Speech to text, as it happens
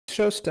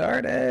show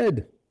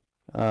started.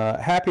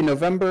 Happy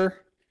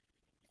November.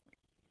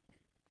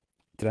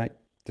 Did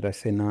I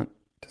say not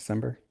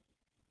December?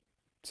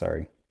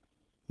 Sorry.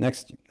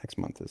 Next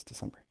month is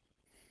December.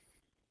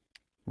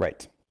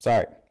 Right.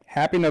 Sorry.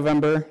 Happy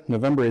November.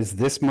 November is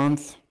this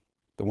month,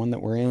 the one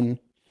that we're in.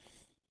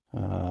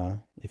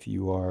 If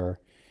you are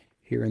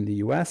here in the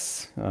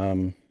US,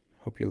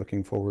 hope you're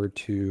looking forward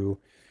to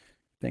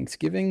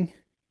Thanksgiving.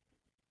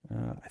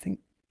 I think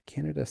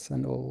Canada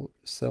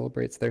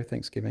celebrates their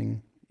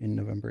Thanksgiving in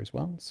November as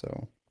well.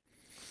 So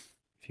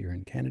if you're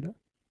in Canada.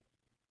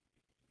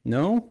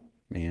 No?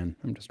 Man,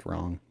 I'm just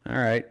wrong. All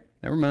right,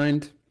 never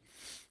mind.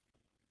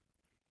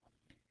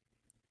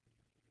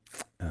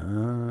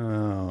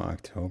 Oh,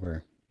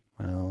 October.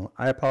 Well,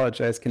 I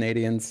apologize,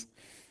 Canadians.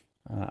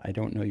 I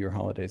don't know your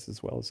holidays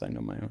as well as I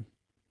know my own.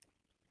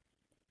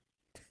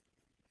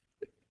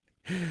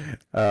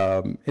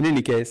 In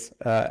any case,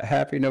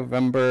 happy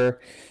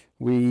November.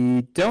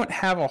 We don't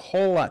have a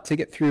whole lot to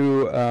get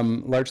through,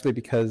 largely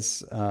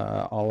because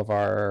all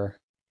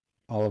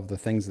of the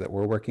things that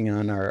we're working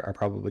on are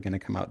probably going to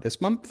come out this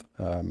month.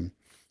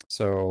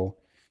 So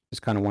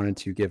just kind of wanted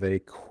to give a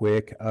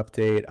quick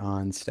update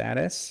on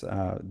status.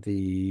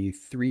 The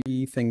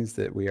 3 things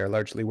that we are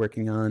largely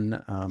working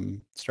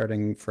on,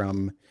 starting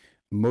from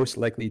most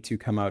likely to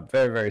come out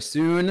very, very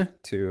soon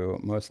to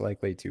most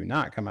likely to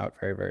not come out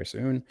very, very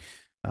soon,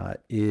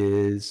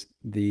 is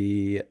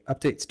the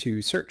updates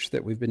to search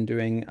that we've been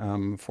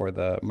doing for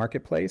the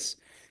marketplace.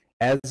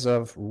 As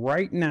of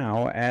right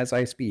now, as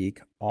I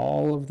speak,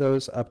 all of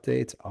those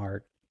updates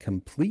are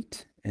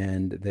complete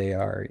and they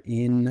are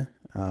in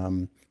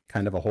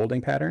kind of a holding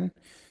pattern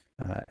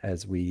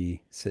as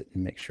we sit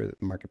and make sure that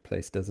the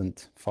marketplace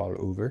doesn't fall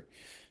over.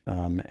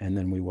 And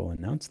then we will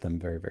announce them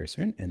very, very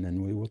soon, and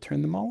then we will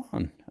turn them all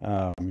on.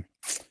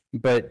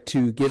 But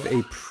to give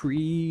a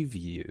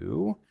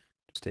preview,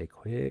 just a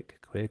quick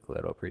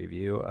little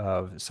preview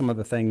of some of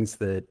the things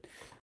that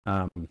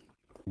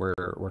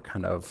we're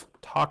kind of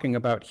talking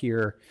about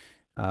here.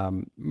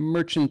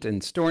 Merchant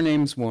and store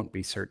names won't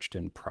be searched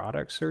in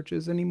product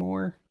searches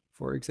anymore,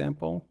 for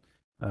example.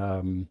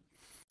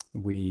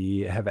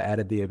 We have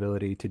added the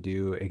ability to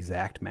do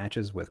exact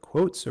matches with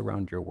quotes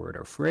around your word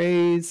or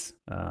phrase.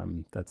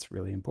 That's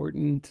really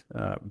important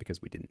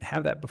because we didn't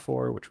have that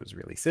before, which was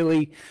really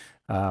silly.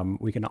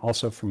 We can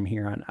also, from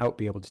here on out,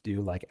 be able to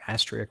do like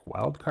asterisk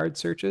wildcard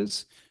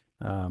searches,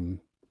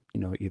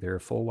 either a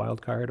full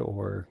wildcard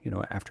or,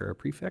 after a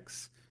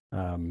prefix.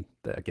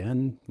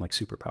 Again, like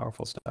super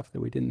powerful stuff that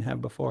we didn't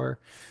have before.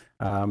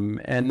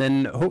 And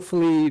then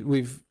hopefully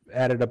we've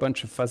added a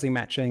bunch of fuzzy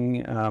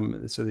matching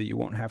so that you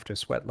won't have to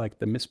sweat like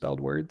the misspelled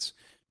words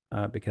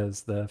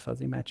because the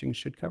fuzzy matching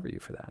should cover you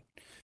for that.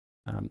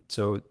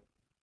 So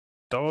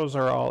those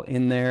are all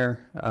in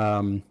there.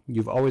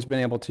 You've always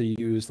been able to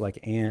use like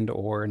and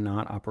or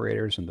not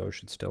operators, and those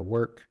should still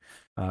work.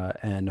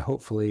 And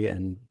hopefully,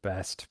 and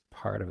best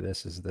part of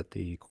this is that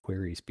the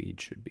query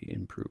speed should be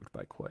improved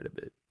by quite a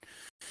bit.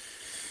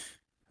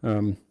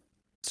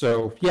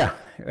 So yeah,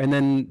 and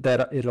then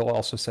that it'll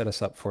also set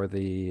us up for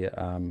the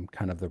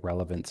kind of the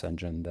relevance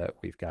engine that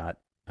we've got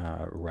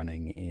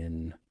running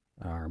in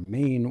our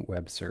main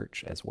web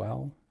search as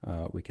well.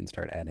 We can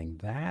start adding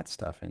that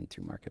stuff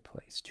into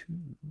Marketplace too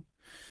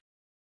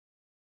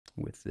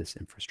with this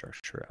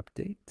infrastructure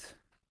update.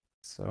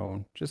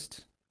 So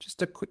just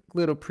a quick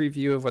little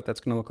preview of what that's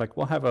going to look like.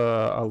 We'll have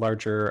a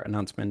larger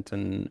announcement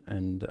and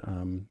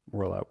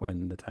rollout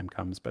when the time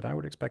comes, but I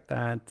would expect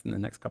that in the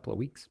next couple of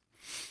weeks.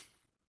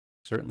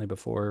 Certainly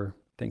before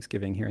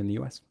Thanksgiving here in the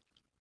US.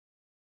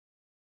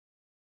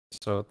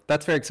 So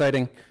that's very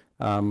exciting.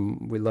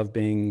 We love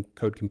being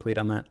code complete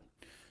on that.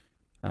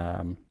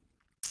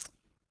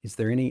 Is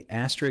there any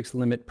asterisk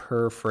limit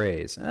per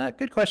phrase?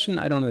 Good question.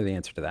 I don't know the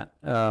answer to that.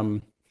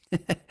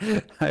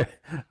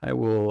 I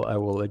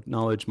will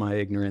acknowledge my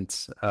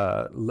ignorance.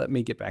 Let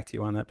me get back to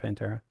you on that,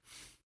 Pantera.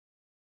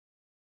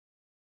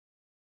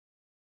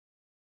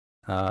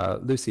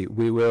 Lucy,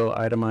 we will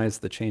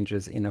itemize the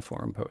changes in a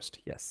forum post.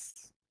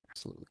 Yes.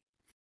 Absolutely.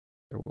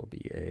 There will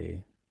be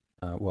a,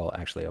 well,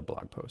 actually a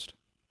blog post,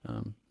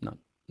 not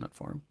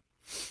forum.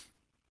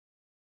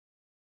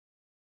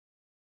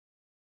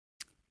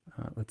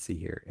 Let's see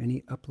here.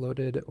 Any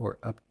uploaded or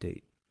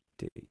update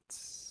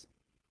dates?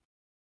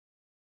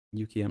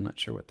 Yuki, I'm not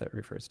sure what that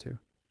refers to.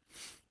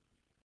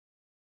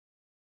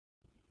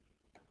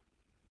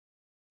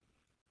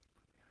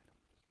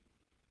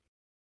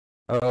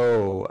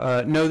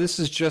 Oh, no, this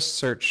is just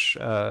search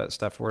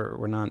stuff.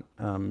 We're not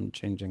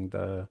changing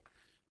the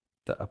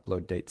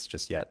upload dates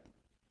just yet.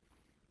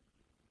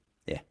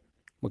 Yeah,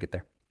 we'll get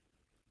there.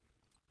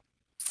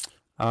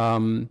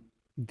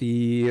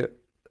 The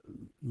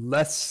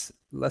less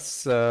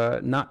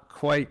not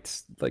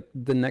quite like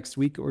the next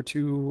week or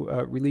two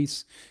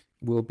release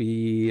will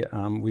be,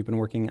 we've been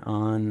working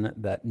on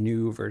that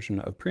new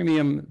version of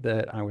Premium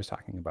that I was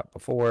talking about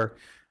before.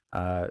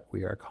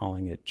 We are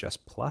calling it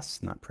just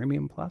plus, not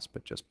premium plus,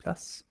 but just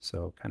plus.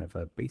 So kind of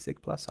a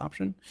basic plus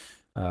option.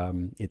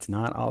 It's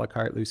not a la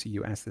carte. Lucy,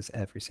 you ask this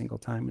every single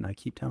time, and I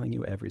keep telling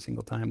you every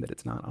single time that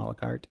it's not a la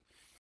carte.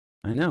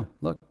 I know.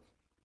 Look,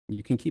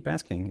 you can keep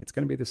asking. It's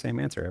going to be the same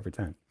answer every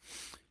time.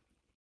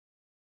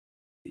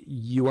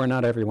 You are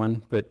not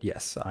everyone, but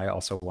yes, I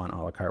also want a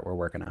la carte. We're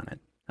working on it.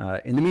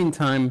 In the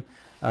meantime,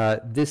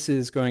 this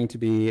is going to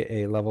be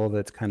a level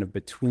that's kind of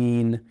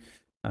between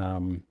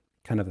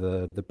kind of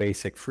the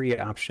basic free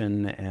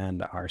option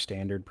and our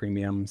standard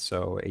premium,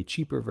 so a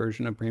cheaper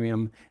version of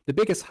premium. The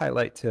biggest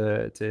highlight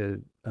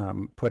to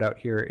put out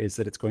here is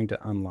that it's going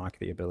to unlock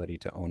the ability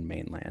to own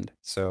mainland.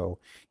 So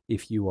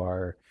if you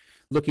are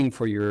looking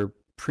for your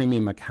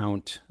premium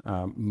account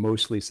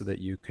mostly so that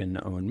you can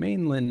own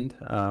mainland,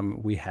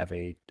 we have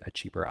a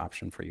cheaper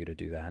option for you to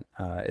do that.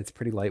 It's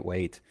pretty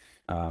lightweight.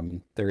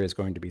 There is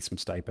going to be some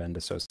stipend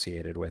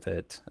associated with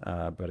it,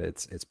 but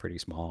it's pretty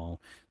small.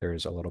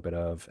 There's a little bit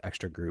of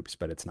extra groups,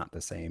 but it's not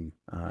the same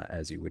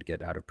as you would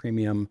get out of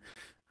premium.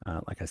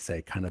 Like I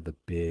say, kind of the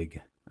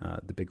big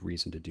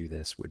reason to do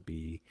this would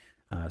be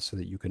so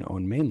that you can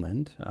own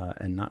mainland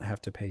and not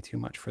have to pay too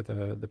much for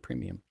the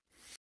premium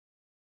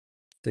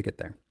to get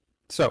there.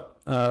 So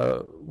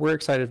we're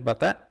excited about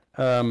that,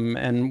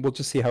 and we'll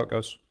just see how it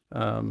goes.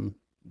 And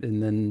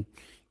then,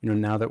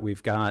 now that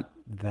we've got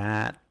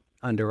that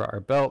under our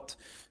belt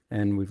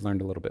and we've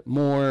learned a little bit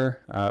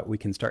more, we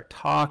can start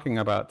talking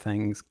about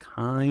things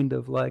kind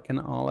of like an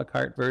a la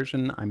carte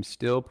version. I'm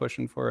still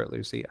pushing for it,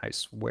 Lucy. I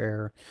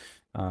swear.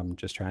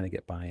 Just trying to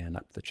get buy-in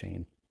up the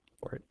chain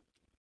for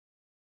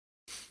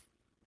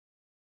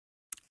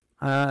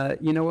it.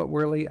 You know what,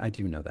 Whirly? I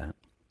do know that.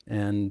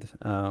 And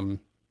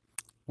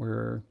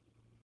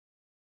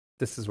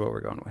this is what we're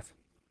going with.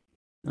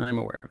 I'm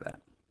aware of that.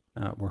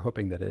 We're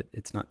hoping that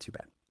it's not too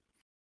bad.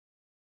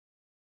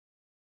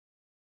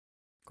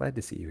 Glad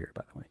to see you here,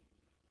 by the way.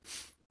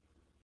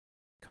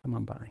 Come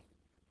on by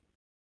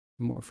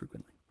more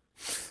frequently.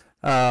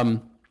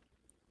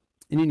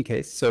 In any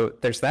case, so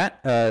there's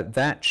that.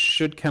 That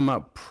should come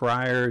up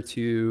prior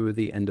to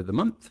the end of the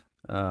month.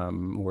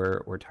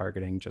 We're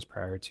targeting just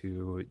prior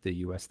to the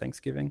U.S.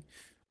 Thanksgiving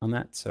on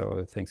that.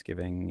 So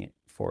Thanksgiving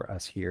for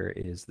us here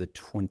is the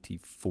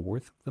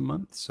 24th of the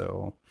month.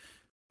 So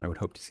I would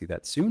hope to see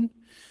that soon.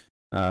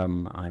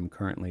 I'm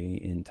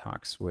currently in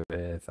talks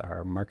with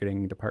our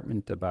marketing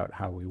department about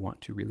how we want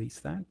to release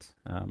that.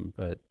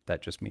 But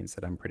that just means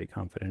that I'm pretty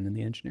confident in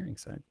the engineering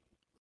side.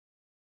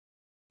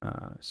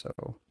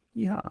 So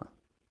yeah.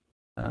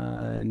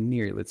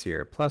 Let's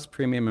hear. Plus,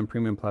 premium, and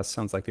premium plus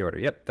sounds like the order.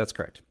 Yep, that's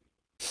correct.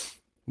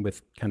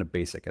 With kind of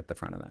basic at the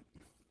front of that.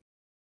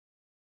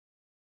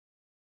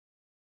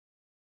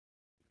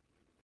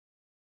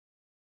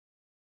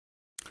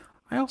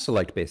 I also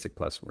liked basic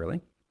plus,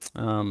 really.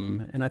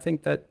 And I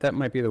think that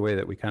might be the way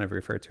that we kind of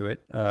refer to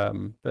it.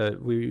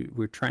 But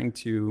we're trying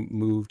to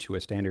move to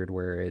a standard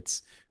where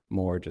it's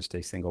more just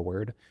a single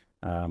word,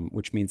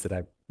 which means that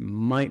I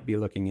might be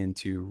looking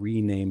into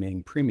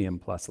renaming premium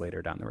plus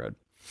later down the road.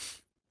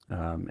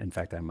 In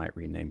fact, I might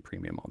rename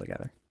premium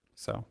altogether.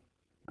 So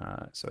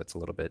it's a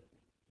little bit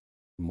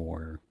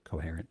more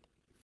coherent,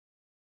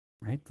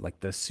 right? Like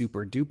the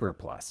super duper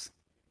plus.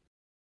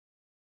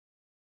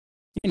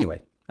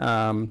 Anyway,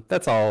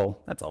 that's all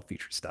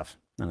future stuff.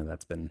 None of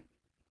that's been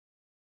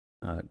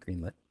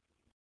greenlit.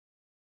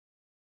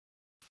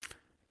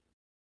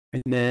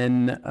 And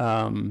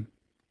then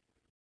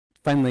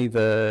finally,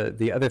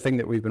 the other thing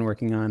that we've been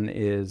working on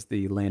is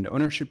the land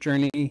ownership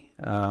journey,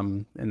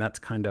 and that's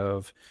kind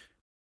of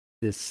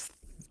this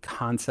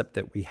concept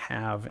that we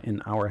have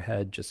in our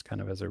head, just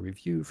kind of as a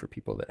review for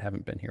people that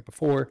haven't been here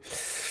before,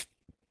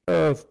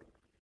 of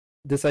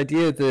this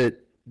idea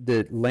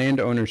that land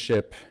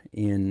ownership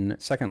in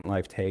Second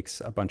Life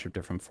takes a bunch of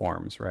different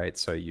forms, right?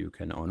 So you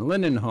can own a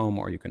linden home,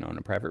 or you can own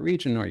a private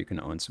region, or you can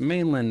own some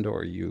mainland,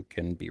 or you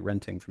can be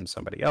renting from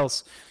somebody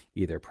else,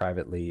 either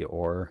privately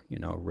or,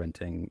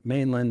 renting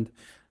mainland.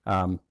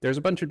 There's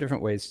a bunch of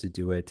different ways to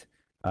do it.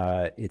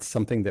 It's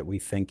something that we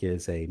think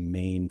is a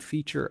main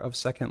feature of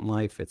Second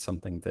Life. It's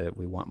something that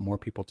we want more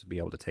people to be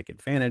able to take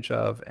advantage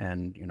of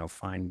and,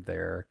 find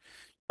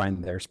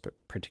their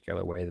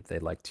particular way that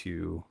they'd like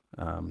to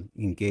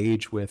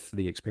engage with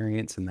the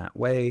experience in that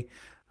way.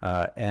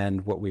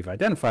 And what we've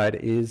identified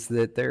is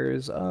that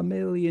there's a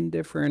million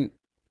different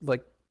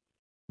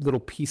little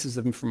pieces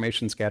of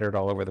information scattered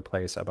all over the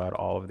place about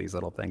all of these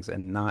little things,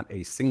 and not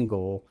a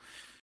single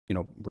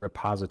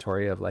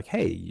repository of like,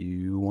 hey,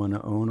 you want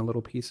to own a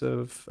little piece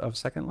of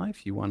Second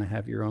Life, you want to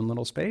have your own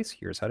little space,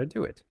 here's how to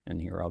do it,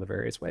 and here are all the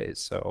various ways.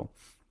 So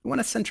we want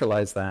to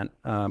centralize that.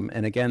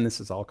 And again,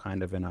 this is all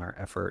kind of in our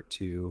effort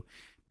to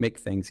make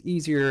things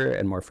easier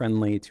and more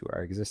friendly to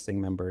our existing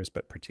members,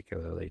 but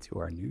particularly to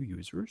our new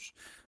users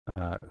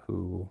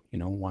who,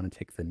 want to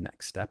take the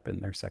next step in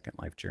their Second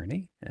Life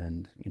journey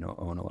and,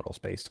 own a little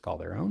space to call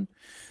their own.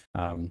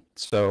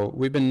 So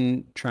we've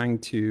been trying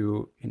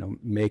to,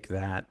 make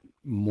that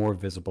more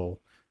visible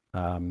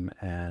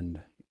and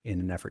in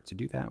an effort to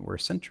do that, we're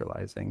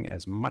centralizing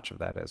as much of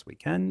that as we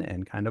can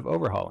and kind of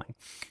overhauling.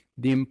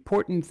 The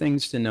important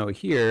things to know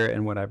here,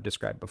 and what I've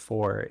described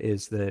before,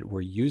 is that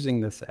we're using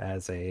this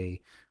as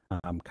a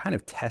kind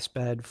of test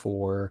bed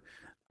for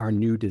our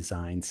new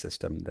design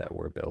system that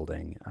we're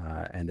building.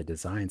 And the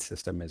design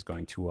system is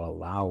going to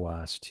allow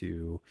us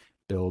to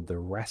build the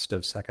rest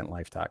of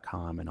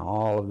secondlife.com and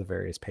all of the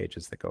various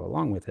pages that go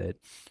along with it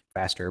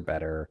faster,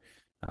 better,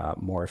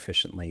 more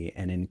efficiently,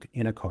 and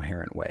in a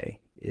coherent way.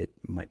 It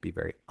might be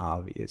very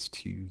obvious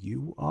to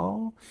you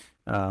all,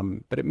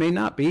 but it may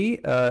not be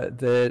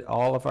that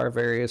all of our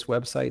various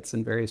websites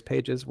and various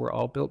pages were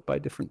all built by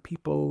different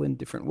people in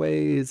different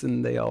ways,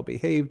 and they all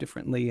behave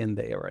differently, and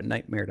they are a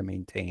nightmare to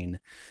maintain.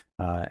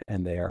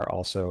 And they are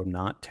also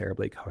not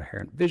terribly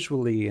coherent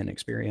visually and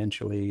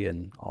experientially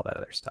and all that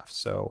other stuff.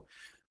 So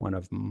one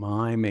of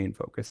my main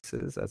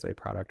focuses as a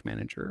product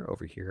manager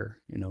over here,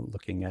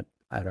 looking at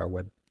our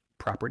web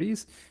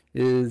properties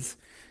is,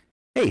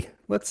 hey,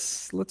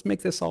 let's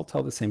make this all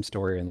tell the same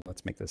story, and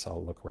let's make this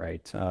all look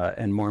right.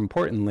 And more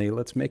importantly,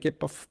 let's make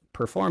it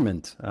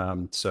performant.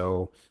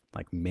 So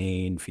like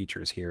main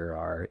features here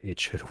are, it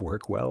should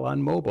work well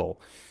on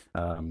mobile.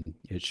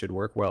 It should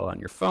work well on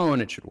your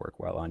phone. It should work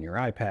well on your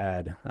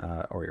iPad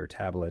or your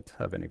tablet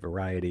of any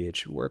variety. It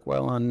should work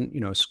well on,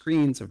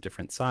 screens of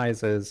different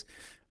sizes.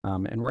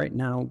 And right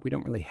now we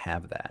don't really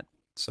have that.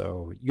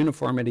 So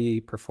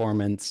uniformity,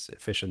 performance,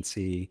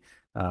 efficiency,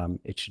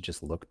 it should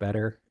just look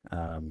better.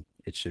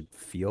 It should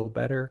feel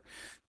better.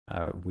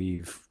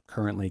 We've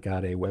currently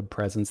got a web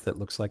presence that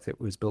looks like it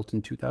was built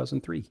in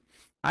 2003.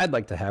 I'd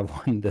like to have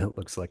one that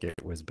looks like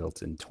it was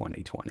built in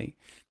 2020.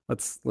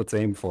 Let's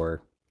aim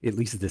for at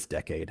least this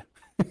decade.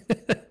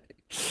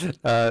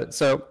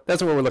 So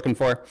that's what we're looking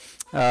for.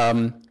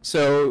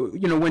 So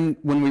when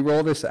we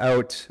roll this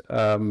out,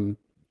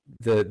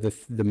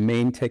 the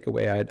main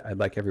takeaway I'd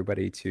like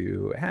everybody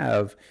to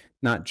have,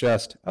 not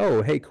just,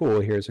 oh, hey,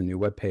 cool, here's a new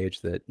web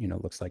page that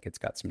looks like it's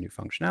got some new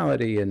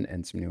functionality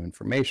and some new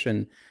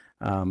information,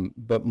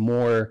 but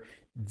more,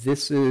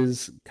 this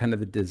is kind of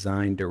the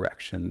design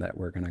direction that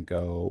we're going to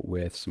go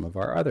with some of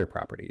our other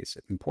properties.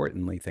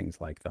 Importantly,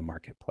 things like the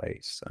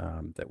marketplace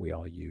that we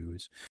all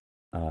use,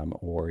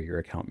 or your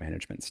account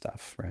management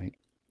stuff, right?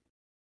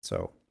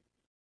 So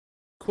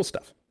cool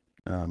stuff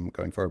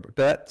going forward.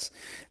 But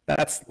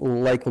that's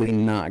likely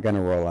not going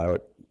to roll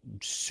out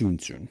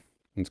soon.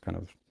 It's kind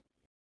of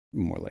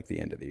more like the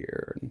end of the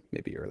year and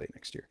maybe early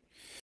next year.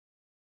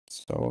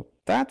 So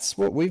that's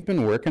what we've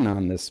been working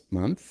on this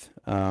month.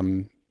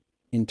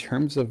 In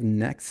terms of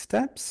next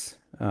steps,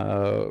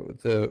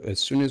 as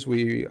soon as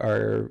we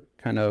are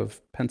kind of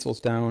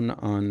pencils down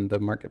on the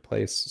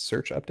marketplace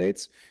search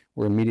updates,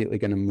 we're immediately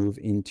going to move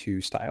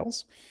into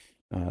styles.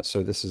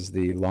 So this is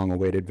the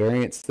long-awaited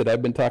variants that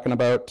I've been talking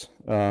about.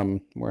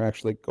 We're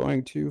actually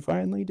going to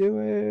finally do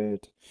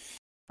it.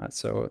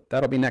 So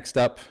that'll be next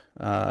up.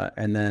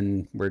 And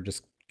then we're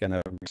just going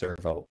to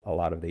reserve a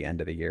lot of the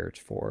end of the year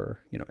for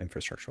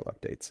infrastructural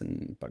updates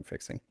and bug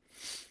fixing.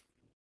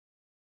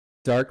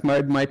 Dark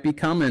mode might be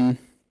coming.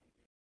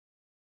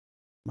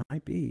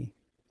 Might be.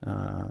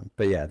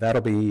 But yeah,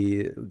 that'll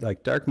be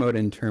like dark mode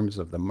in terms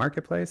of the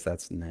marketplace.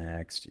 That's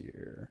next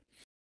year.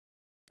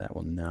 That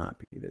will not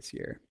be this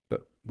year,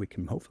 but we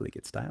can hopefully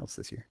get styles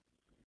this year.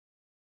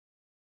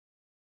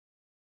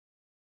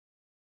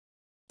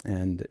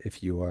 And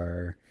if you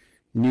are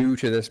new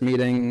to this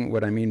meeting,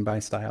 what I mean by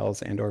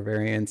styles and or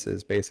variants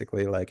is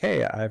basically like,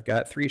 hey, I've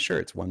got 3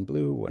 shirts, one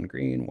blue, one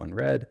green, one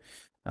red,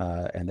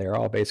 and they're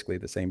all basically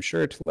the same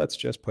shirt. Let's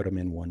just put them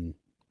in one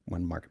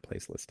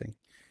marketplace listing.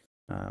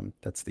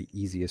 That's the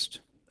easiest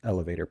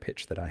elevator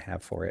pitch that I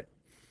have for it.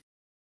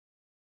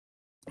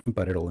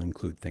 But it'll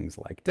include things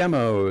like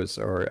demos,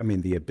 or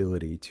the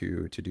ability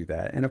to do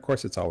that. And of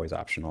course, it's always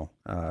optional.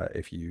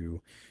 If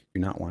you do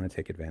not want to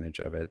take advantage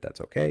of it,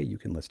 that's okay. You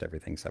can list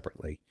everything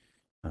separately.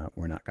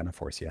 We're not going to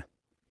force you,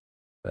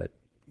 but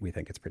we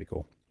think it's pretty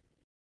cool.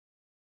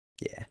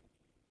 Yeah.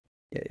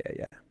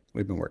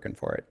 We've been working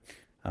for it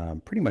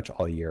pretty much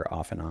all year,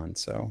 off and on.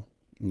 So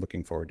I'm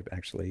looking forward to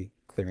actually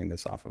clearing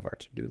this off of our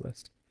to-do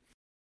list.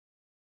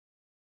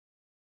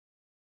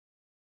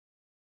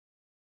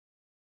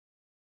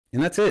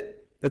 And that's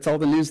it. That's all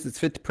the news that's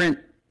fit to print.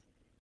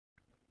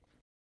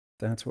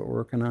 That's what we're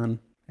working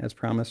on, as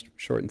promised,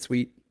 short and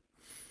sweet.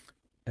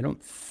 I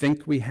don't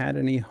think we had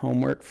any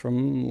homework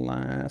from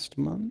last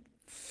month.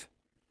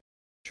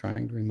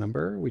 Trying to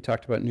remember. We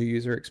talked about new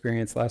user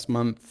experience last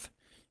month.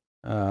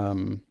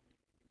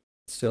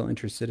 Still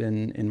interested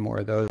in more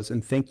of those.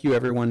 And thank you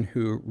everyone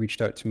who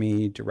reached out to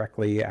me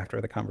directly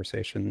after the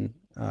conversation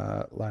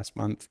last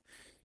month.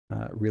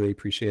 Really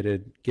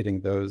appreciated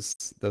getting those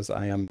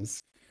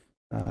IMs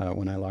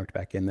when I logged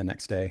back in the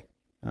next day.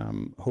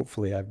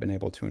 Hopefully I've been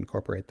able to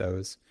incorporate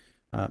those.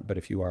 But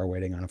if you are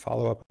waiting on a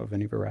follow-up of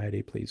any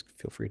variety, please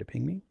feel free to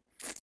ping me.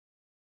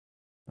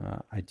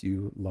 I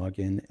do log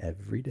in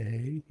every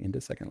day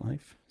into Second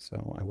Life,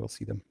 so I will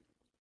see them.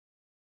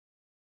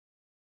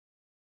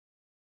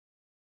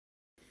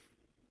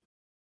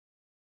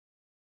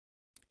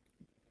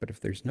 But if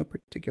there's no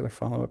particular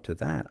follow-up to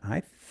that,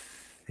 I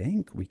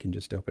think we can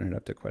just open it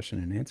up to question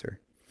and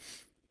answer.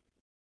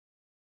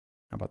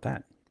 How about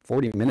that?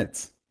 40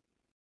 minutes.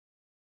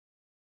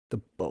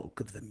 The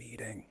bulk of the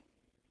meeting.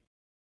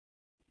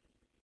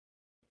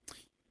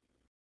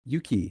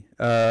 Yuki,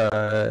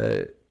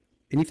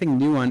 anything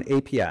new on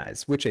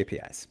APIs? Which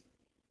APIs?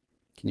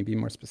 Can you be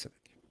more specific?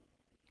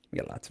 We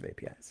got lots of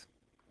APIs.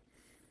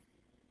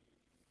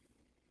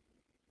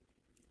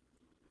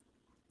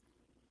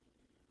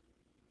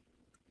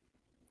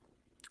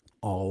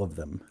 All of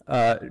them.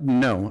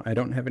 No, I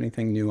don't have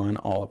anything new on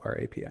all of our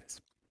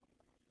APIs.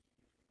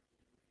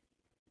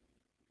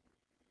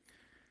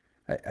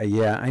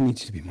 Yeah, I need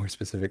you to be more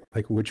specific.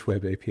 Like, which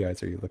web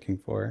APIs are you looking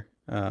for?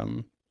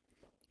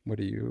 What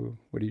are you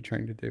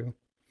trying to do?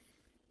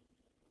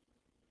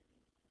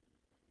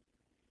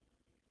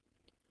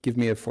 Give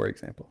me a for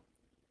example.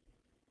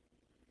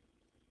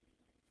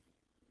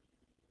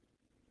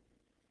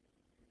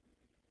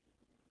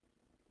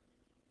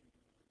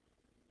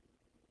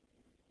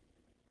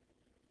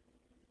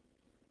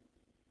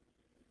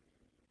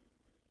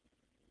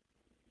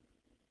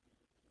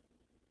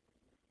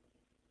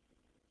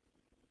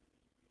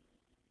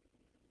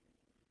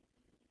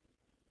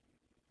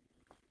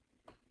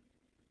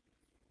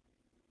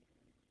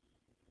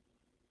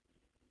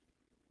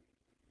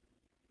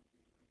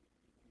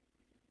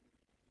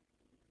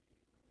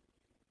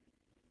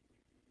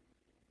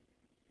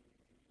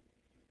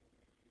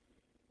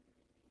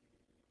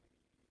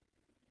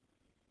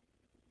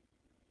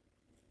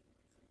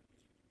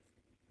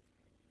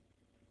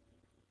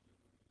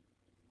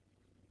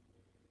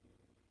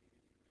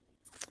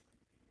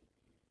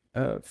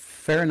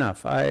 Fair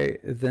enough.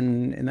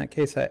 Then in that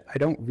case, I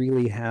don't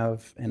really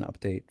have an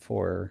update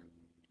for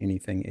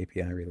anything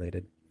API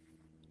related.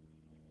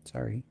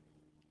 Sorry.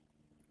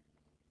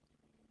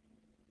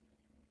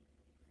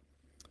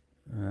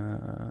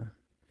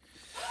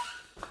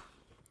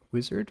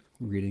 Wizard,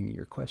 reading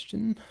your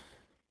question.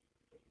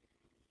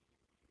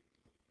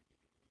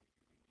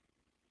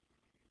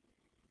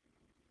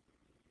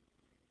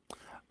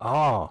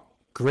 Oh,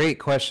 great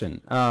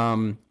question.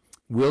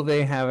 Will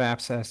they have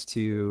access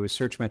to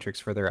search metrics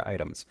for their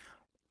items?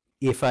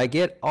 If I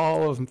get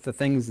all of the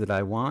things that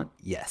I want,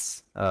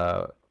 yes.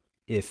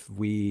 If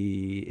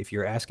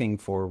you're asking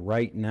for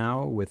right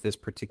now with this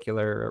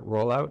particular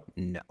rollout,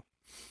 no.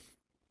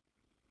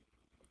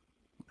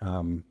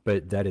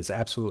 But that is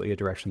absolutely a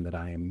direction that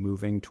I am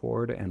moving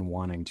toward and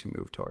wanting to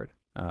move toward.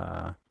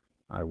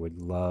 I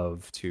would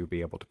love to be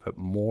able to put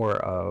more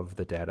of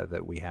the data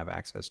that we have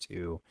access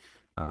to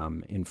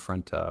in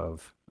front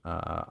of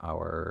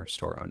our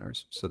store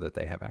owners so that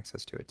they have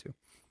access to it too.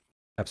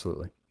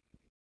 Absolutely.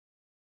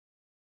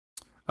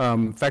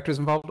 Factors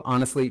involved,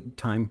 honestly,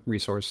 time,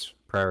 resource,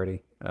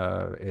 priority.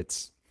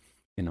 It's,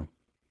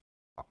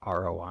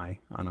 ROI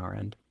on our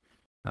end.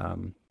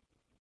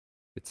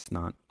 It's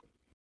not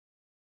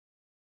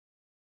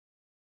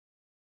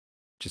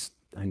just,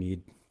 I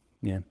need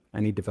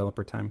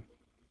developer time.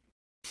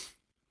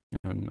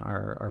 And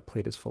our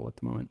plate is full at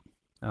the moment.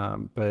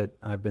 But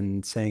I've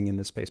been saying in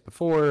this space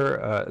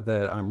before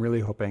that I'm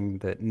really hoping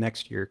that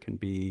next year can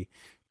be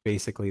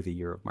basically the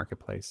year of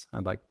marketplace.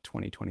 I'd like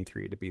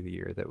 2023 to be the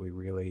year that we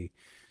really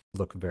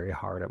look very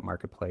hard at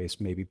marketplace,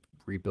 maybe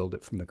rebuild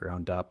it from the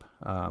ground up,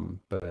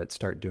 but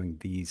start doing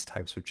these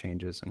types of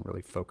changes and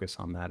really focus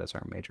on that as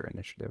our major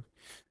initiative.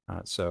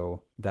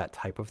 So that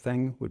type of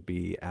thing would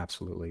be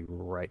absolutely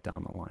right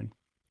down the line,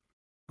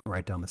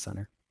 right down the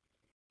center.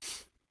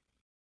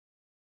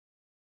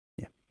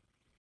 Yeah.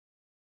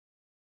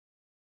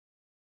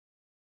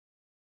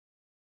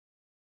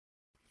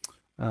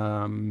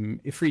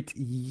 Ifrit,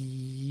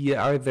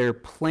 yeah, are there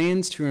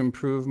plans to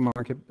improve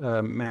market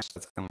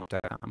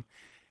match.com?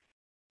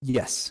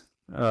 Yes.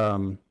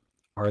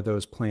 Are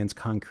those plans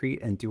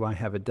concrete, and do I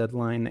have a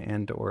deadline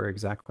and or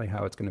exactly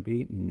how it's going to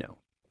be? No.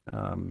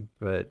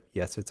 But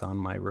yes, it's on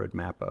my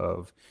roadmap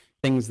of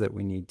things that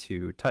we need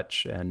to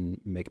touch and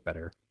make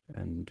better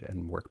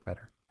and work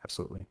better.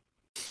 Absolutely.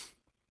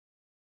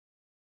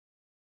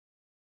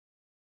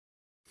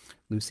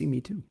 Lucy,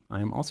 me too. I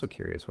am also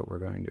curious what we're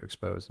going to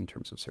expose in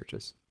terms of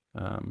searches.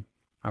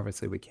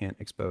 Obviously, we can't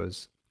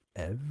expose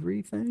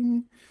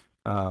everything,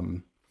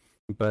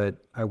 but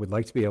I would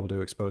like to be able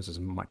to expose as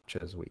much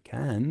as we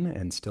can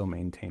and still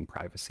maintain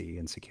privacy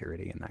and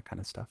security and that kind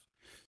of stuff,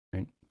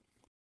 right?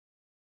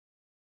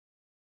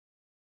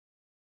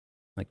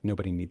 Like,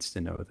 nobody needs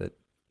to know that,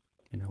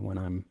 when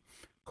I'm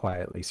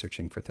quietly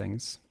searching for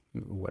things,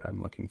 what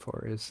I'm looking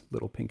for is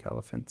little pink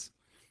elephants.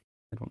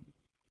 I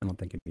don't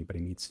think anybody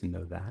needs to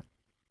know that.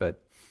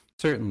 But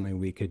certainly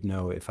we could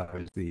know if I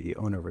was the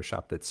owner of a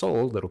shop that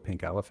sold little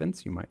pink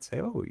elephants, you might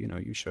say, oh,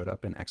 you showed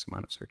up in X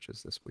amount of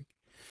searches this week.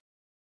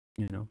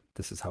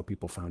 This is how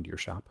people found your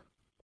shop.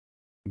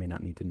 You may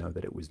not need to know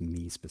that it was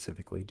me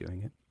specifically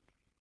doing it.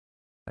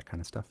 That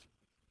kind of stuff.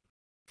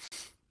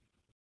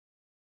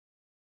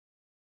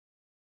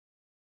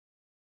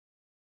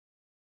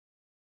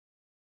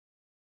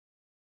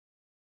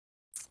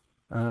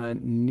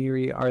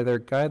 Neri, are there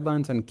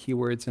guidelines on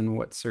keywords and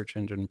what search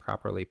engine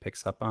properly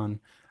picks up on?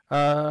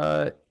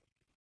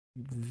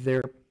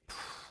 There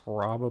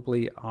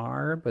probably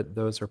are, but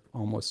those are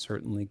almost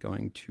certainly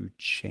going to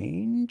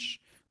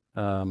change.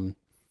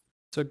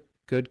 It's a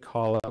good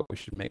call out. We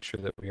should make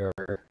sure that we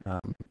are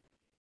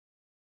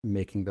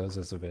making those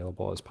as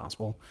available as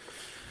possible.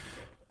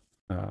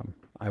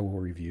 I will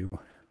review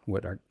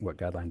what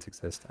guidelines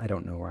exist. I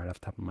don't know right off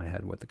the top of my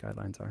head what the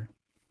guidelines are.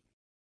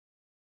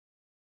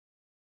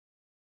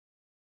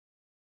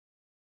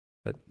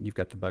 But you've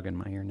got the bug in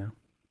my ear now.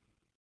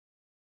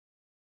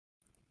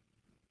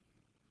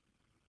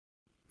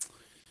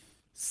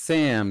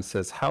 Sam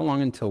says, how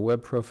long until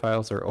web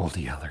profiles are old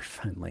yeller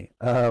friendly?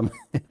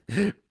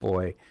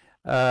 Boy.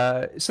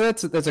 So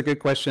that's a good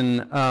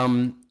question.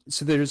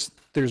 So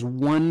there's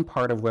one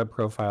part of web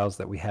profiles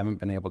that we haven't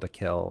been able to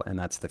kill, and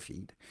that's the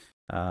feed.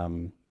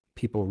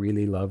 People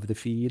really love the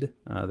feed,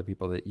 the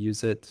people that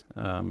use it.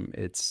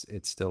 It's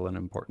still an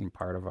important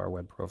part of our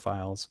web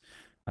profiles,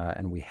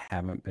 and we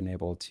haven't been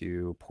able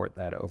to port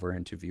that over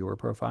into viewer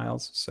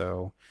profiles.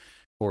 So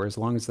for as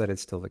long as that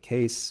is still the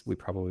case, we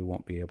probably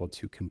won't be able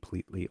to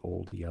completely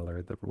old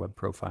yeller the web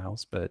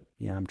profiles. But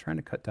yeah, I'm trying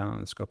to cut down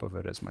on the scope of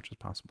it as much as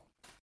possible.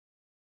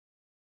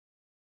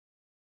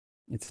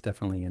 It's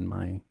definitely in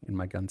my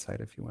gun sight,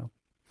 if you will.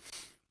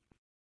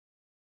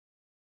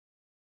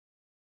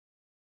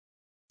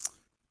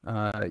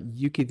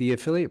 Yuki, the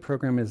affiliate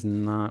program is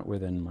not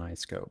within my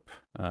scope.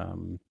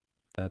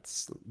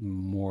 That's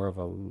more of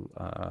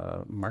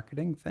a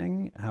marketing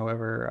thing.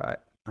 However,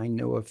 I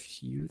know a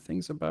few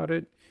things about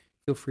it.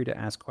 Feel free to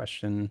ask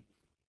question.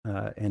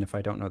 And if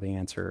I don't know the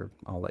answer,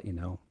 I'll let you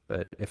know.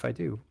 But if I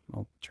do,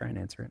 I'll try and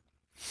answer it.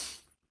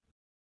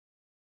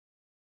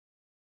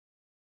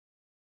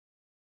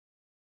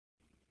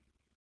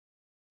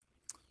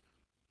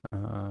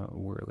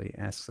 Worley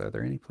asks, are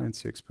there any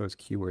plans to expose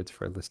keywords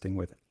for listing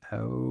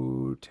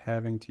without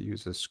having to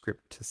use a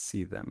script to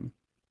see them?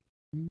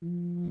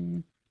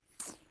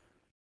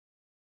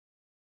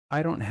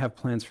 I don't have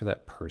plans for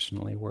that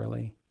personally,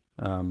 Worley.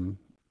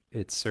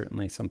 It's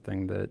certainly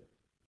something that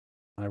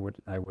I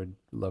would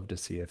love to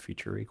see a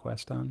feature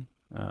request on.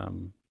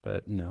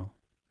 But no,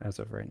 as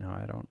of right now,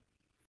 I don't.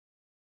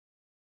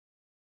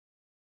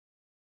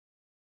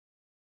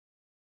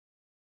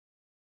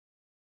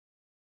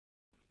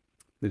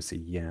 Lucy,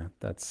 yeah,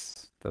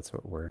 that's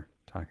what we're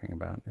talking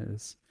about,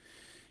 is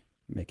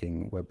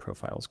making web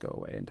profiles go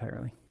away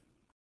entirely.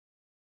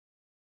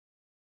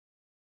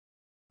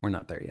 We're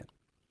not there yet.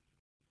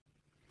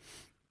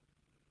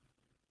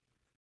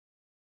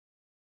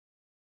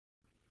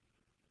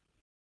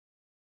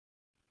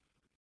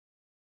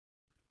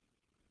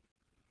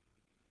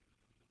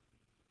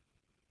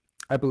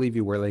 I believe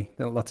you, Worley.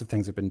 Lots of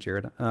things have been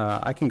Jared.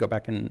 I can go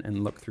back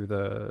and look through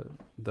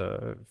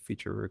the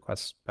feature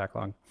request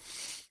backlog.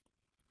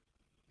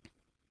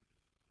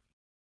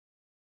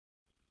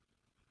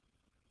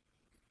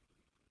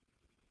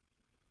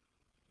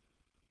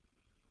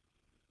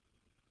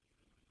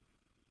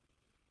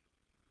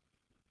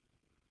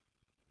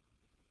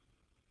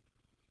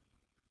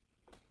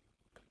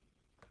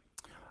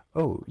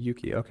 Oh,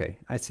 Yuki. Okay,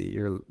 I see.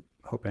 You're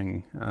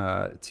hoping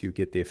to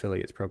get the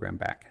affiliates program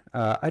back.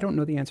 I don't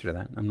know the answer to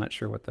that. I'm not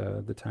sure what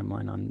the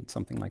timeline on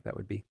something like that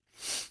would be.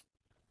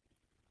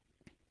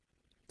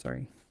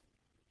 Sorry.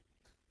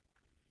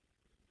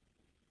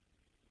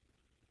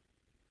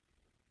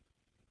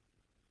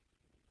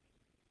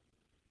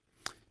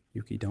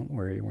 Yuki, don't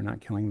worry. We're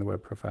not killing the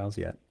web profiles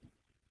yet.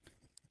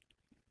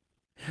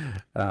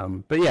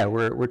 But yeah,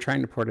 we're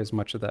trying to port as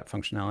much of that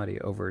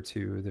functionality over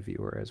to the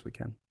viewer as we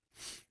can.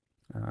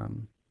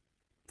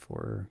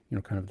 For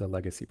kind of the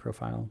legacy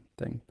profile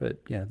thing. But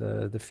yeah,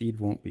 the feed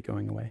won't be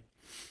going away.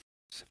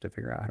 Just have to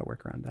figure out how to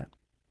work around that.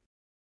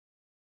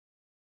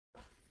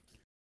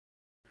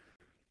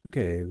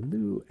 Okay,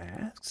 Lou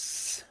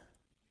asks,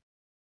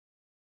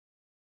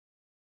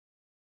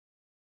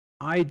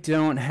 I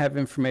don't have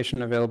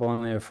information available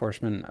on the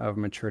enforcement of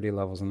maturity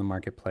levels in the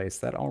marketplace.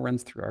 That all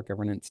runs through our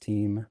governance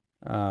team.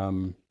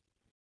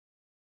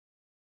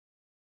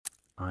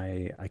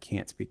 I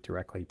can't speak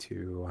directly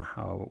to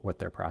what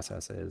their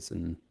process is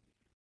and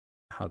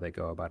how they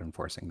go about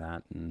enforcing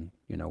that, and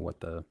what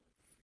the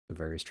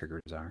various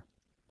triggers are.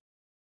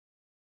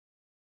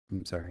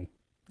 I'm sorry,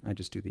 I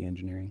just do the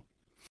engineering.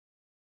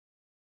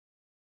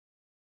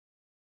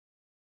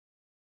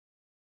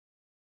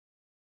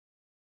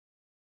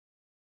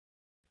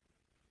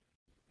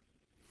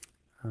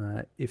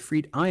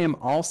 Ifrit, I am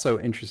also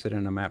interested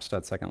in a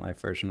Maps.Second Life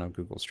version of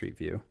Google Street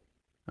View.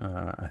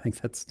 I think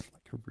that's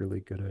like a really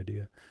good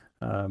idea.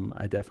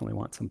 I definitely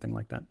want something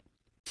like that.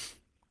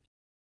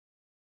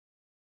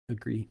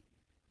 Agree.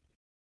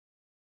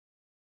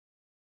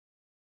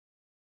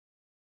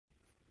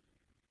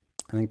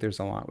 I think there's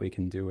a lot we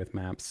can do with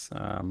maps.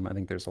 I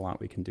think there's a lot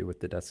we can do with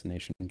the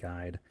destination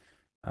guide.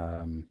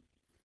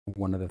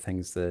 One of the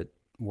things that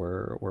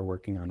we're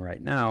working on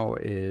right now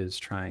is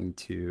trying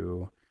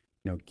to,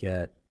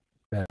 get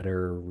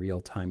better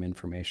real-time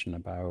information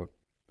about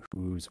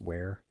who's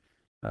where.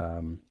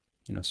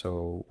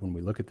 So when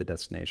we look at the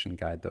destination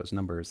guide, those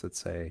numbers that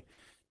say,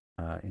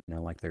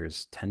 like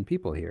there's 10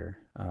 people here,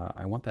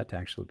 I want that to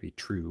actually be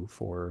true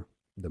for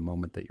the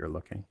moment that you're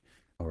looking,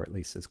 or at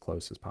least as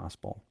close as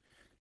possible.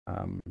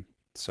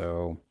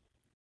 So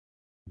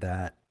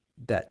that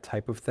that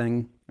type of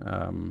thing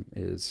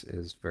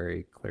is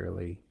very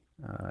clearly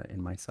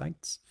in my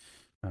sights.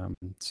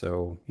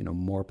 So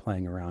more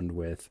playing around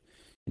with,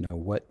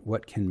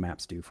 what can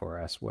maps do for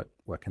us?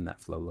 What can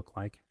that flow look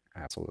like?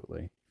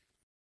 Absolutely.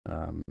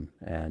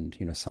 And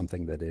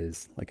something that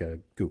is like a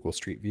Google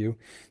Street View,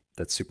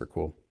 that's super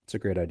cool. It's a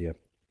great idea.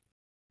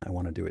 I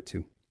want to do it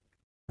too.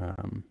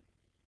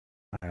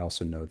 I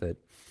also know that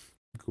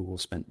Google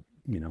spent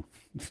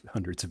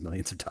hundreds of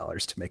millions of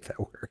dollars to make that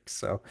work.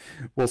 So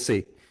we'll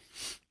see.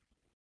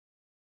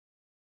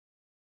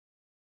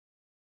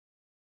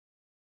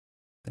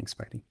 Thanks,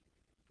 Spidey.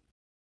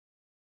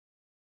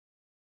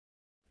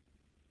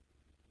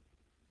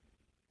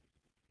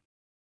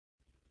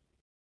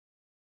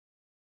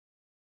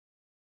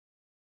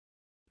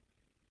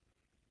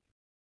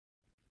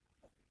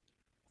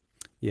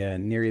 Yeah,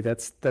 Neri,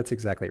 that's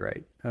exactly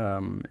right.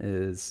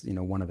 Is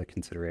one of the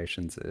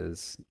considerations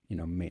is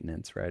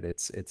maintenance, right?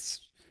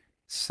 It's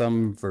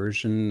some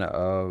version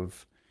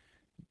of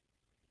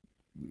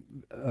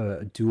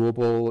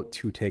doable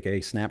to take a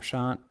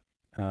snapshot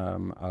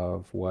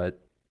of what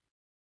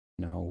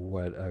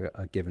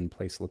a given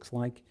place looks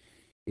like.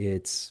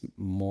 It's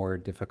more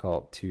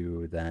difficult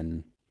to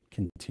then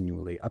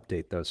continually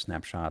update those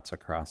snapshots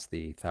across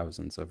the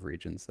thousands of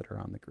regions that are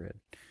on the grid.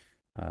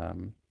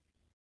 Um,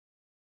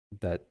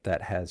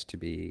 that has to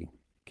be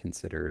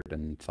considered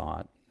and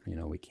thought.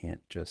 We can't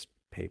just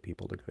pay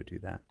people to go do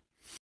that.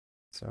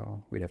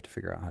 So we'd have to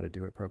figure out how to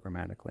do it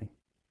programmatically.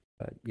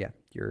 But yeah,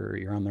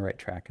 you're on the right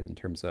track in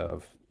terms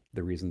of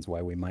the reasons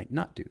why we might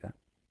not do that.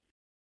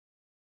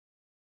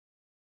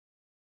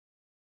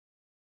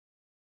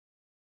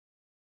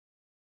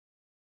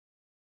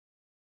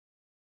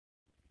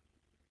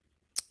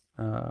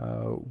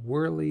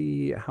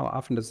 Worley, how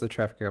often does the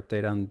traffic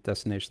update on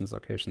destinations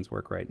locations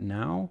work right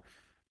now?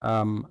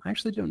 I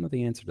actually don't know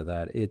the answer to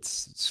that.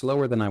 It's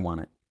slower than I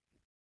want it.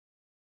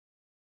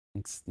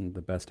 It's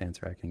the best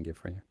answer I can give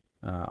for you.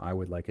 I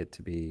would like it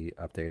to be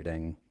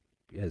updating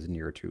as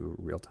near to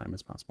real time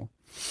as possible.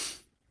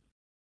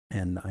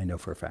 And I know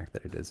for a fact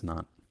that it is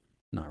not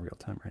real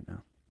time right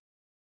now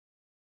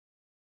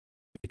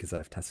because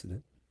I've tested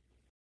it.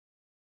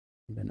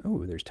 And then,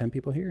 oh, there's 10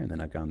 people here. And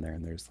then I've gone there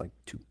and there's like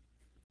 2.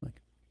 Like,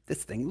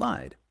 this thing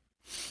lied.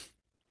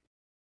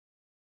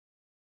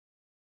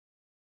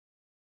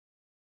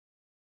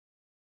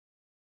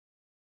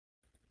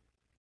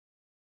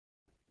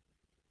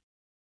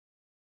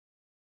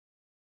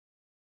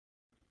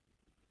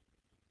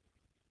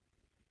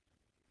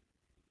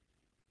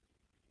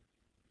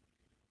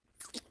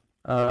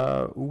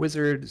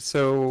 Wizard,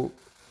 so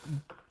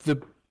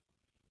the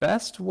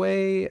best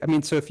way, I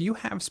mean, so if you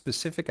have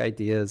specific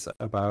ideas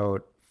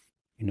about,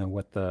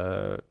 what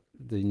the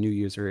new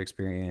user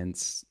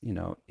experience,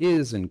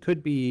 is and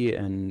could be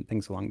and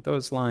things along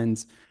those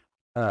lines,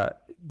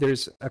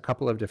 there's a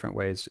couple of different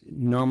ways.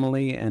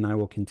 Normally, and I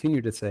will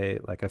continue to say,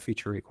 like a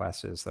feature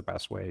request is the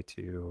best way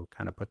to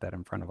kind of put that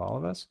in front of all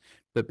of us.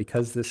 But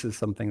because this is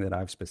something that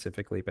I've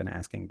specifically been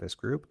asking this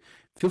group,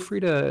 feel free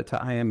to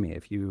IM me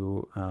if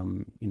you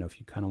if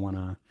you kind of want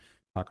to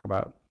talk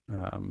about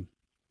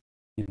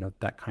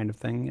that kind of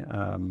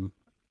thing.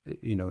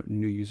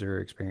 New user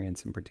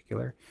experience in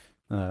particular.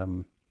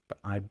 But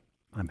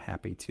I'm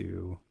happy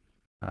to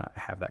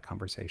have that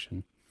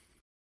conversation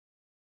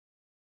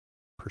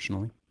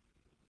personally.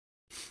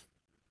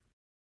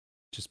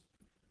 Just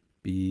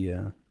be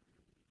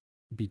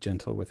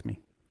gentle with me.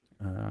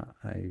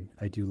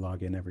 I do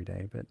log in every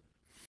day, but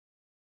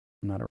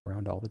I'm not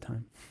around all the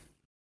time.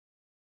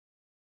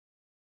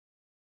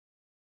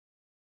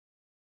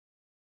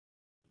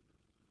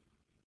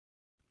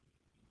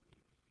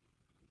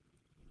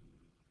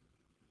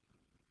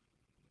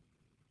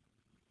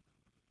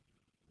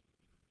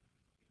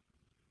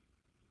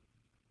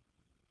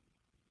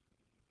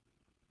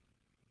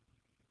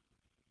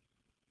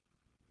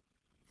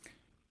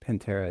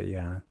 Pantera,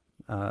 yeah.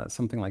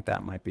 Something like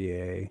that might be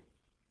a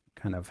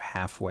kind of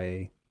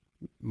halfway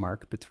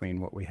mark between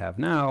what we have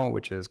now,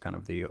 which is kind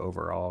of the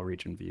overall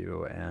region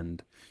view,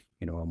 and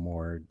a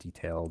more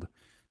detailed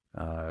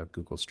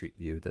Google Street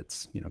View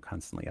that's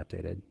constantly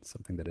updated.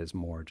 Something that is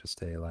more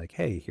just a like,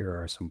 hey, here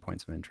are some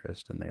points of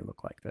interest, and they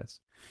look like this.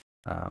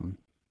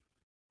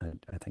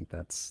 I think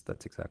that's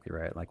exactly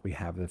right. Like we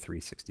have the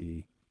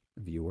 360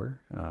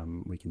 viewer,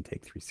 we can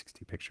take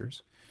 360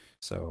 pictures,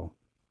 so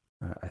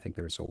I think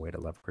there's a way to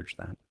leverage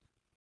that.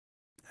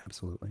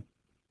 Absolutely.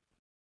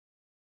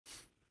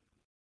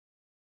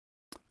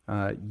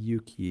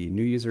 Yuki,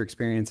 new user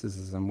experiences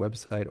is on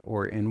website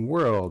or in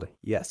world?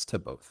 Yes to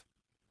both.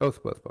 Both.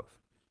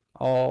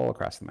 All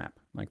across the map.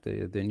 Like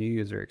the new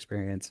user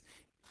experience,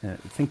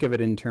 think of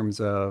it in terms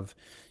of,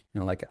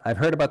 like I've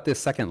heard about this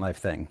Second Life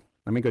thing.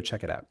 Let me go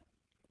check it out.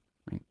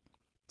 Right?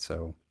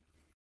 So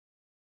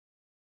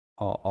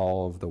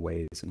all of the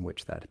ways in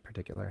which that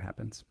particular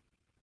happens.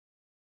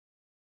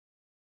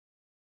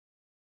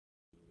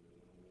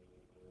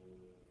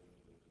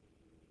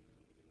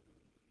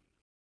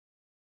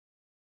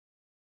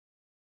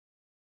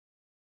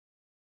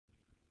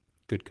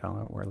 Good call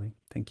out, Worley.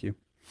 Thank you.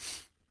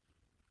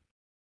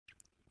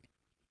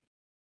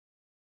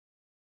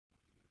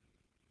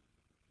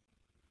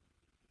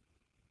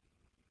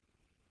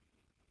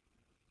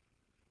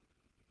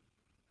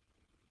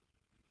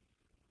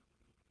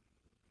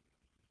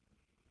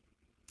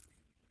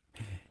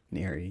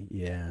 Neri,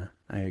 yeah,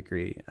 I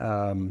agree.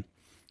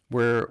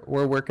 We're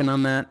working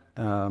on that.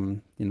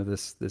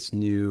 This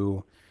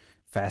new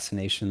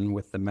fascination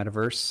with the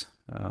metaverse.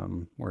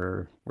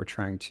 We're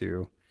trying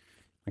to,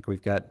 like,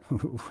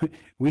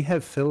 we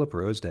have Philip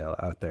Rosedale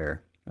out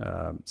there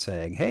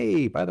saying,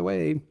 "Hey, by the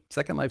way,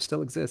 Second Life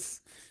still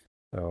exists."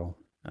 So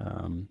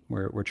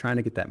we're trying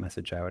to get that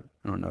message out.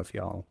 I don't know if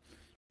y'all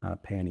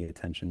pay any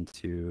attention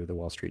to the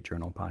Wall Street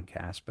Journal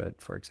podcast, but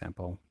for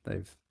example,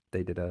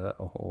 they did a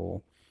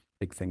whole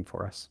big thing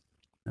for us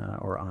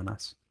or on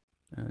us,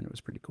 and it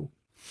was pretty cool.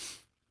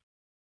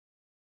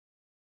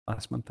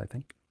 Last month, I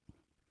think.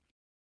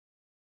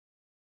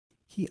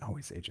 He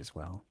always ages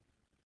well.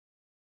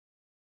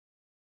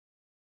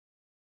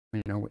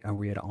 You know, are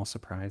we at all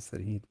surprised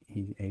that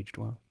he aged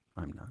well?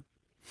 I'm not.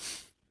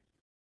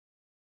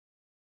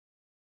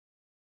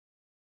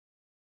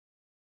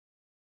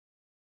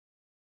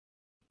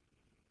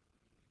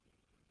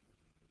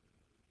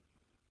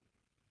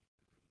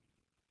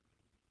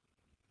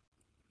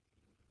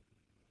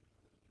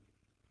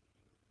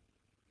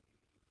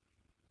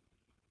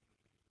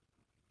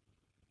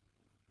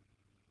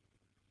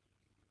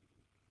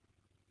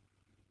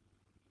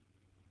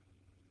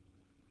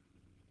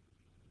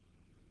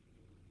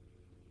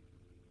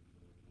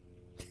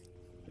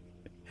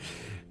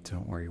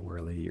 Don't worry,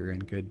 Worley. You're in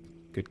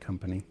good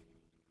company.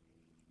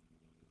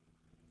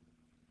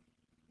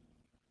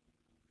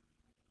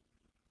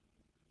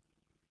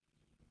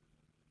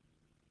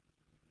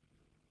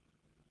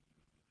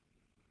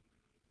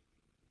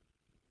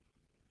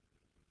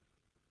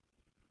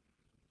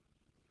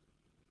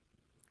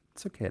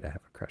 It's okay to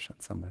have a crush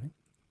on somebody.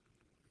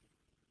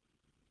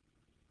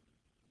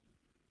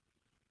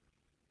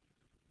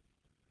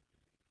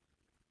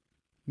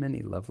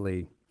 Many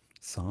lovely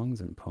songs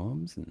and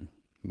poems and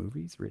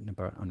movies written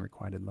about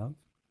unrequited love.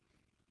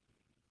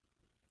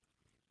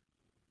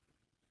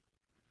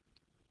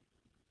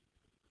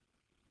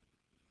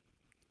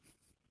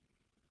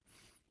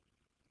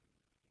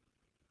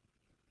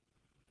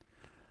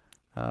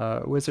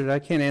 Wizard, I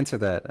can't answer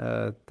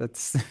that.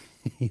 That's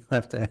you'll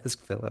have to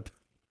ask Philip.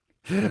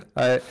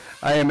 I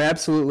am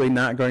absolutely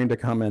not going to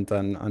comment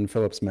on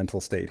Philip's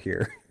mental state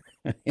here.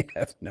 I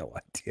have no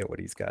idea what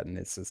he's got in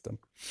his system.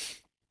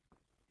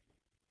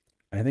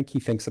 I think he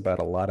thinks about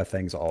a lot of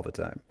things all the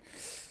time.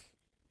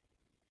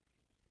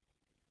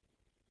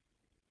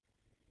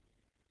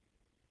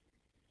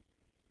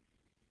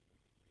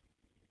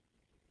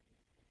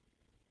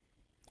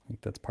 I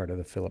think that's part of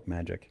the Philip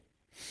magic.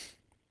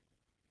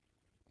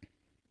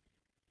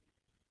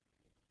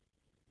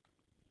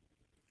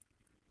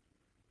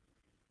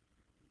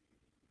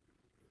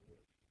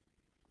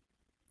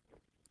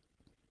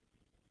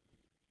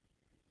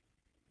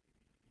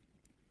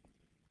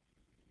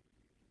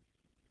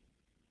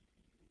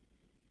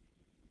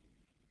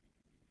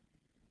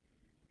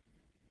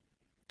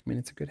 I mean,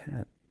 it's a good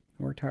hat.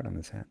 I worked hard on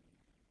this hat.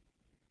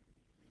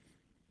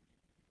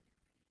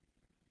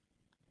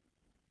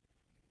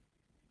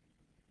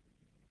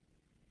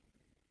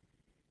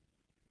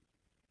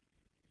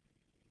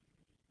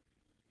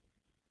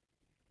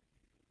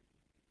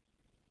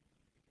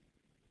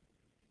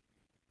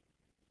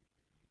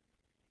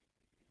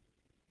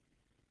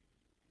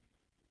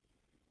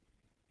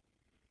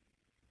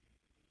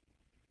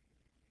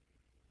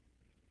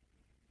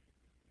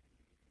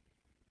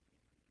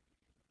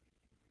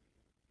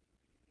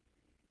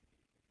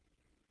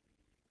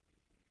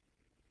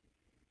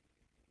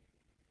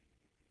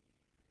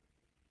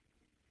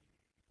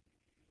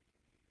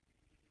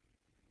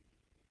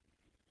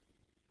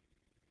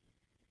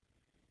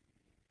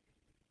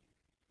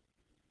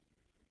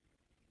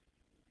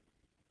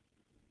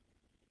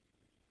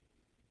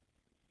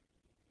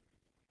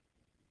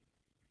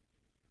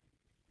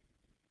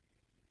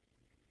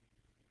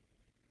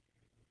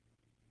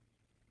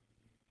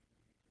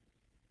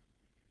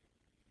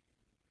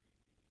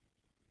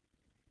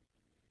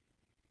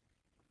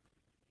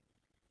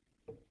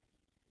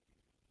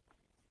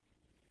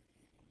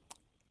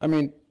 I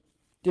mean,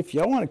 if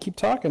y'all want to keep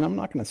talking, I'm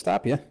not going to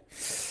stop you.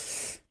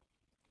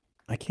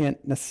 I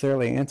can't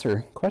necessarily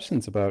answer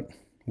questions about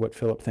what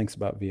Philip thinks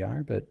about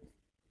VR, but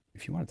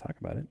if you want to talk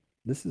about it,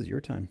 this is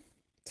your time.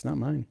 It's not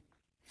mine.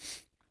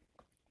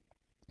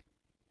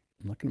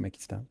 I'm not going to make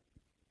you stop.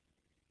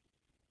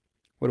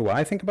 What do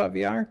I think about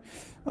VR?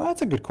 Oh,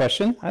 that's a good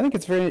question. I think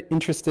it's very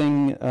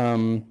interesting,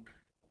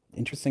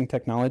 interesting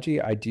technology.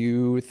 I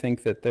do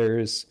think that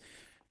there's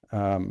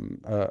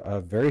a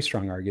very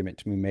strong argument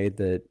to be made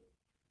that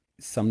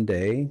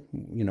someday,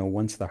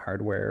 once the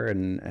hardware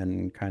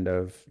and kind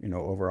of,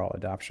 overall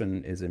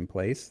adoption is in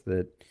place,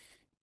 that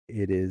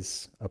it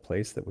is a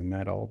place that we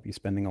might all be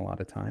spending a lot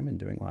of time and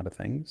doing a lot of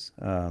things.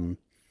 I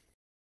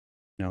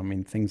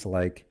mean, things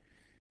like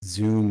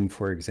Zoom,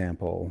 for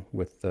example,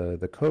 with the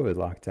COVID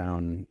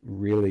lockdown,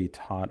 really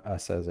taught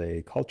us as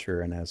a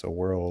culture and as a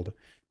world,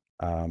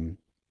 um,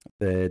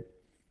 that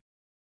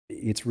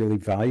it's really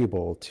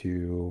valuable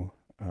to,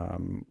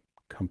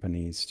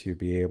 companies to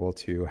be able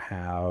to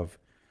have,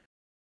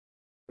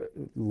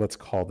 let's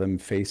call them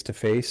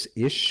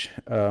face-to-face-ish,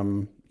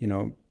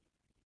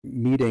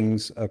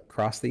 meetings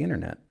across the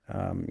internet,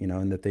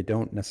 and that they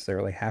don't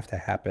necessarily have to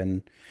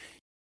happen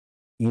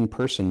in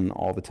person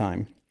all the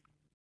time.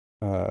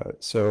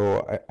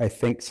 So I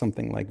think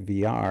something like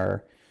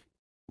VR,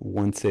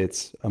 once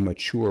it's a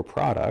mature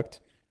product,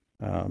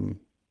 um,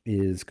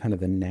 is kind of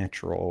the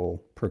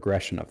natural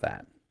progression of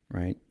that,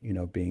 right?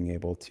 Being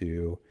able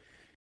to,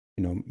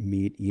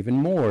 meet even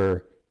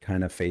more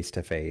kind of face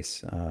to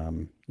face. A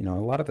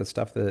lot of the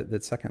stuff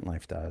that Second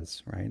Life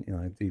does, right?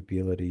 The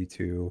ability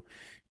to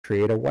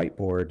create a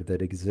whiteboard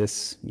that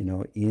exists,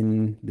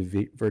 in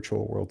the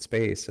virtual world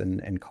space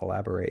and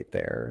collaborate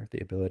there.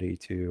 The ability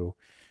to,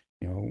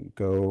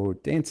 go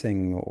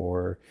dancing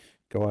or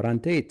go out on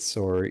dates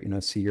or,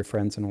 see your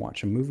friends and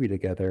watch a movie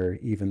together,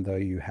 even though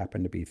you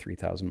happen to be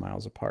 3,000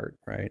 miles apart,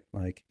 right?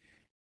 Like,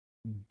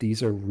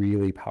 these are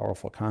really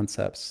powerful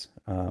concepts.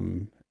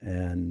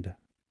 And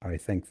I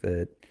think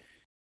that,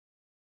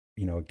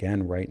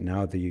 again, right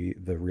now, the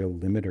real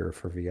limiter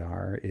for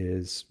VR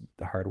is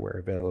the hardware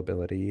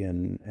availability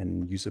and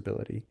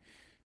usability.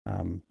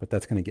 But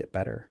that's going to get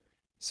better.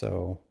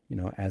 So,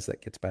 as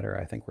that gets better,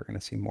 I think we're going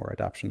to see more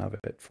adoption of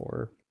it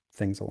for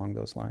things along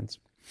those lines.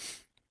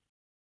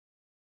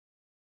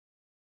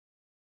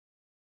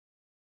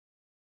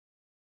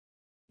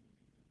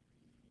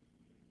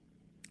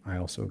 I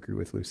also agree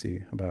with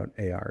Lucy about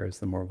AR as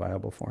the more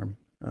viable form,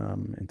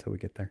 until we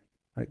get there.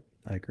 I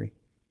agree.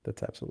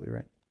 That's absolutely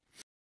right.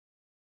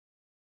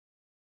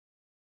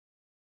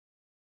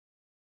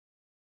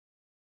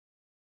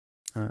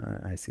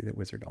 I see that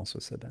Wizard also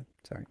said that.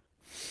 Sorry.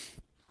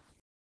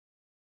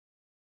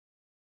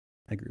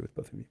 I agree with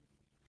both of you.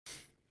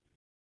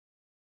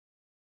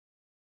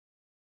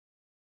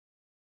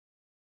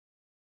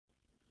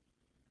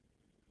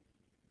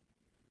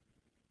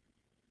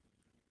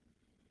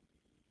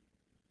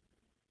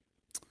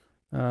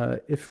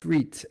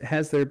 Ifrit,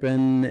 has there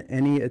been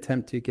any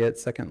attempt to get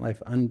Second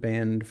Life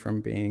unbanned from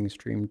being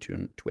streamed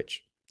to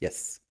Twitch?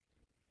 Yes,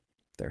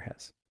 there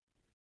has.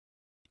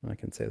 I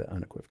can say that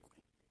unequivocally.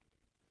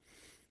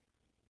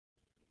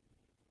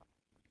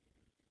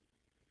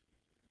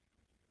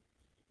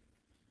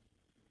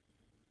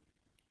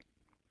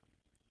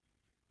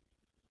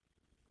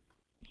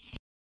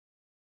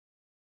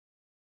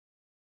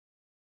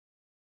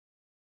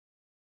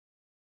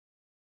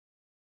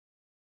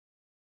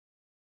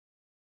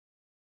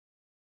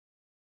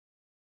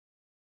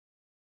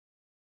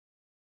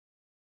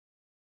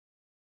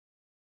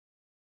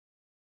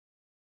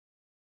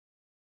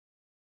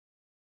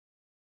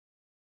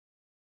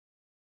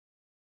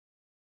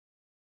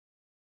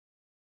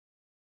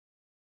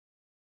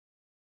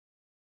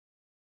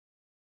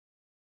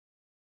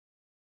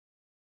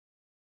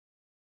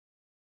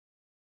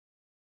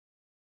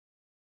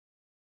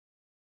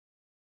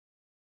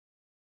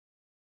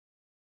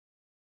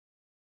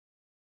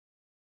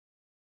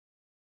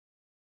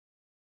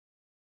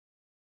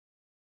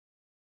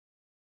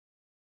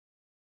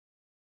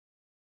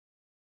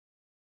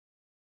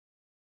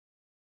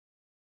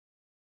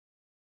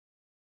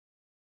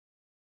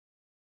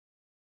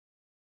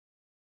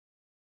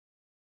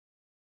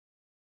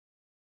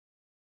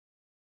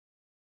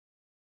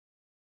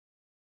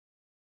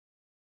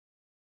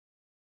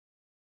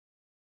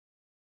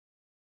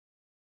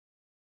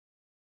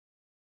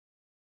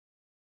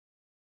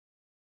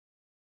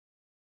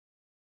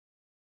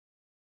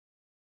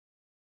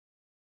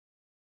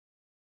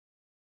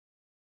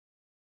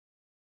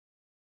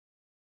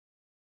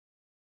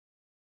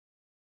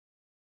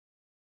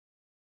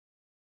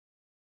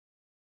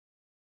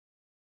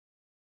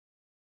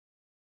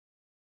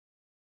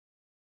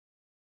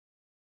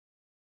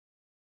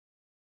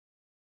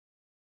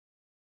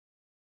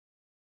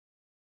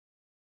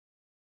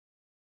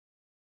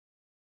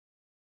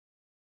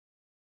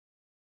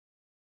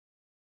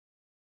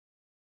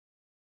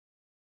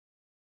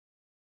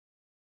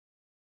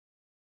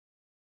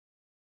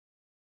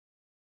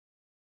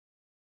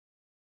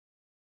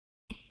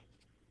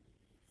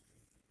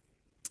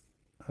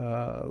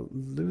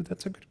 Lou,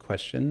 that's a good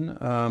question.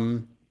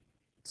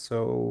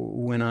 So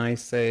when I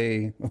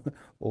say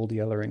old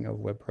yellering of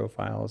web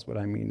profiles, what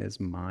I mean is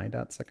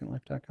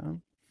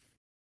my.secondlife.com,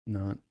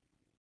 not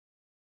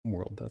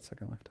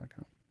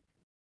world.secondlife.com.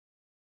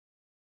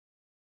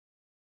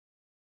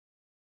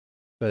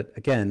 But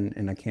again,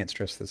 and I can't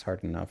stress this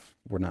hard enough,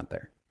 we're not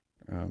there.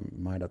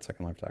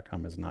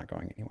 My.secondlife.com is not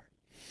going anywhere.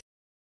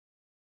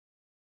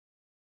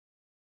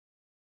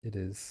 It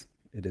is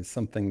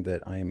something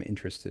that I am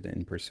interested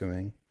in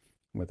pursuing.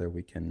 Whether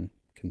we can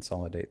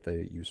consolidate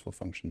the useful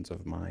functions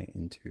of my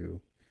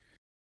into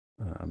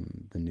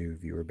the new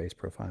viewer-based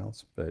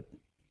profiles, but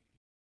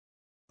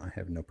I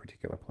have no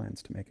particular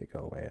plans to make it go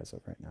away as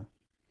of right now.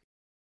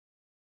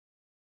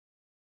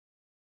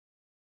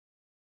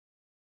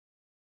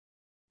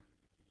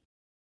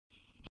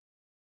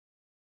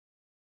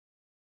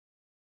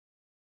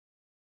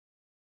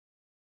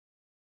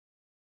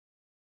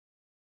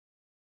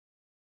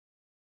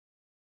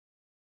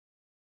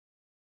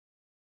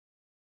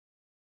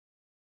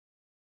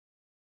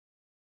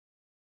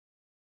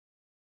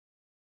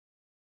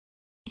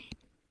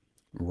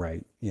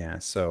 Right. Yeah.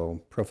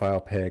 So profile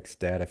pics,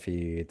 data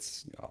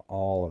feeds,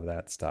 all of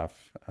that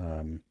stuff.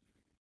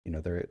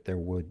 There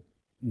would,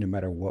 no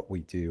matter what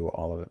we do,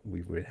 all of it,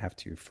 we would have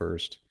to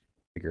first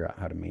figure out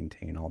how to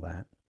maintain all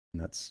that.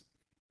 And that's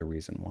the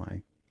reason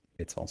why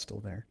it's all still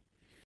there.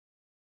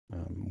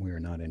 We are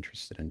not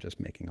interested in just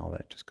making all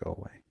that just go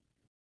away.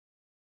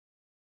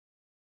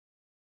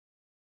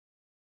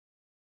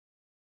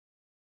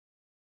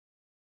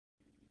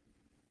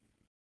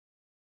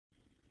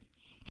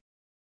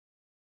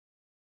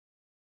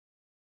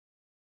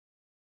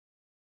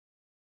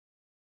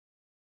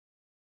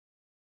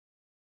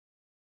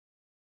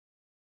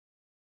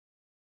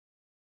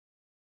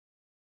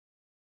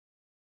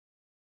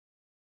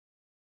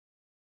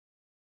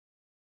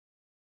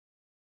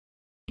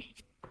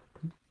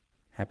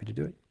 Happy to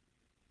do it.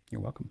 You're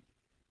welcome.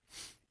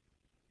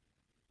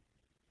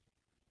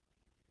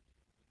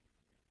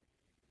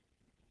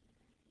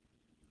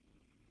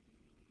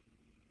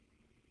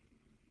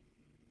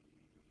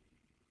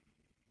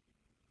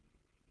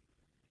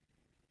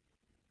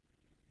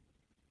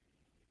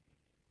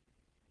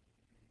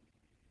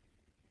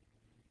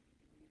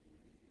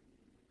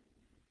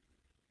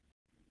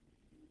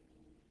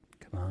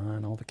 Come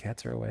on, all the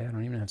cats are away. I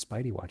don't even have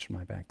Spidey watching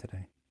my back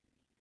today.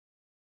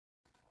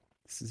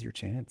 This is your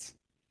chance.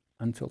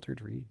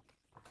 Unfiltered read.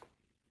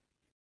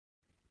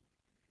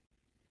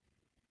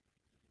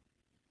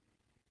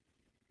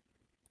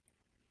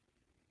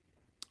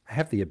 I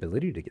have the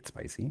ability to get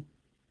spicy.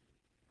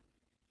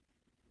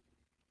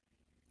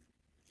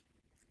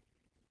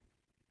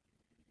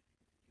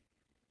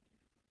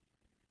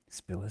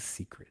 Spill a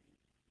secret.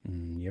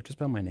 You have to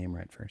spell my name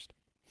right first.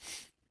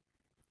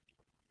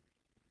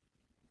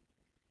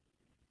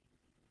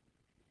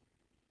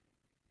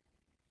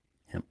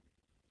 Yep.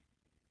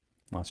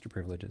 Lost your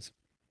privileges.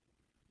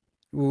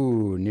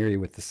 Ooh, near you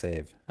with the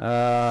save.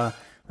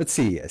 Let's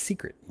see. A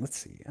secret. Let's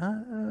see.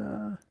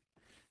 What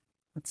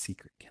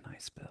secret can I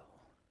spell?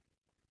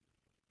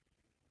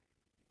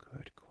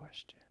 Good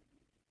question.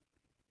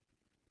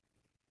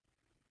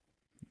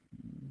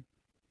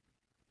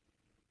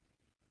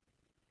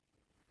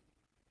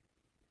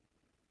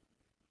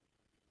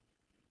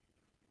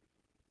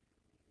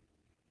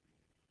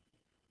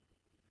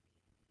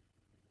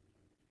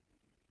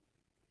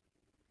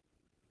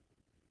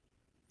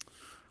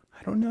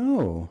 I don't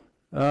know.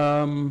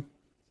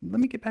 Let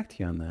me get back to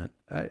you on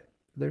that.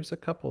 There's a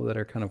couple that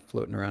are kind of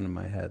floating around in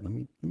my head. Let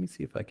me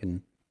see if I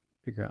can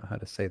figure out how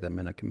to say them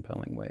in a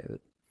compelling way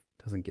that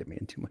doesn't get me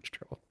in too much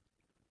trouble.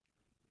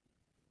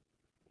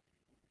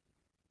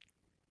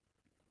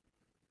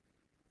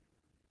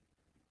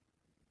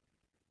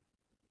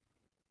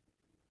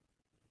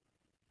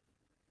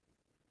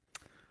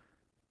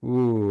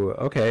 Ooh,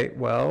 okay.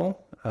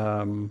 Well,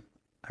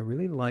 I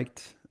really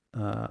liked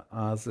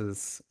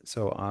Oz's.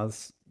 So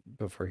Oz,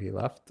 before he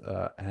left,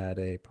 had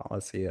a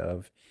policy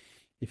of,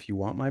 if you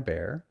want my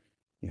bear,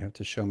 you have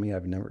to show me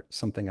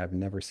something I've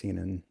never seen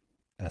in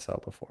SL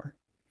before.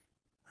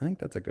 I think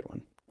that's a good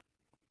one.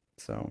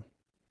 So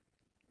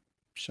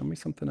show me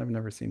something I've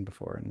never seen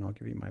before, and I'll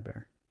give you my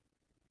bear.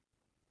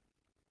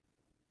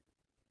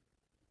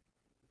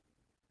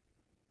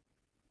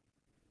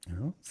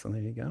 Oh, so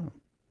there you go.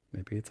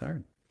 Maybe it's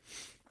hard.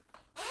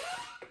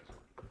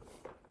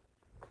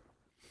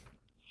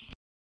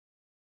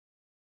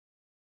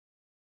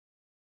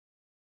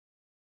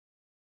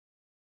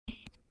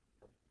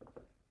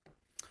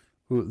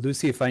 Ooh,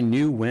 Lucy, if I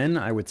knew when,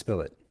 I would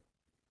spill it.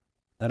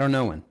 I don't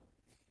know when.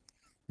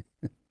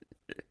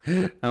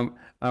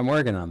 I'm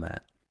working on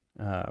that.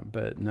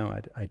 But no,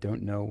 I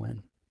don't know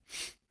when.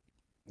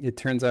 It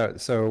turns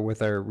out, so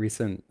with our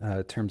recent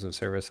terms of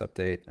service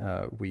update,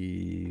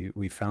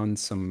 we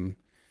found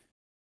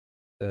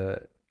uh,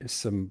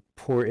 some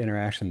poor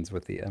interactions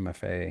with the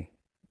MFA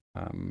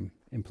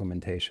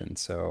implementation.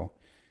 So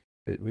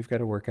we've got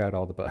to work out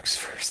all the bugs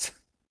first.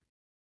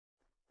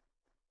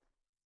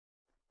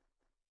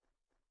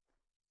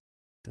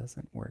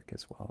 Doesn't work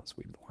as well as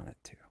we'd want it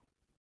to.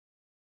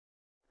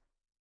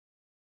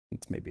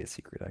 It's maybe a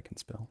secret I can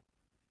spill.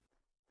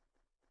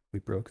 We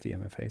broke the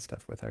MFA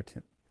stuff with our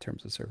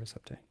terms of service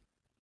update.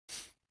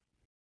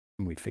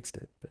 And we fixed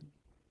it, but...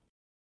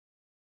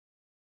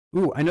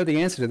 Ooh, I know the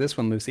answer to this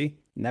one, Lucy.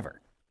 Never.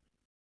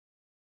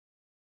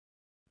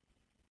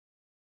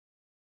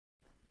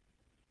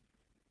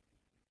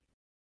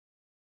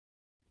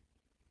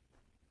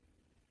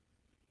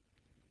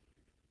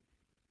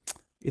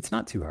 It's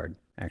not too hard,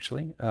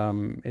 actually.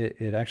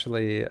 It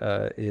actually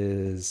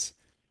is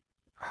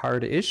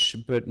hard-ish,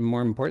 but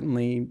more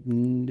importantly,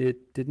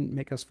 it didn't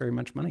make us very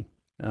much money.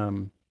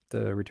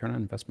 The return on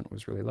investment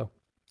was really low.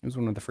 It was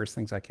one of the first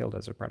things I killed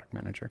as a product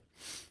manager.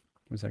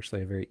 It was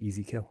actually a very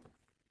easy kill.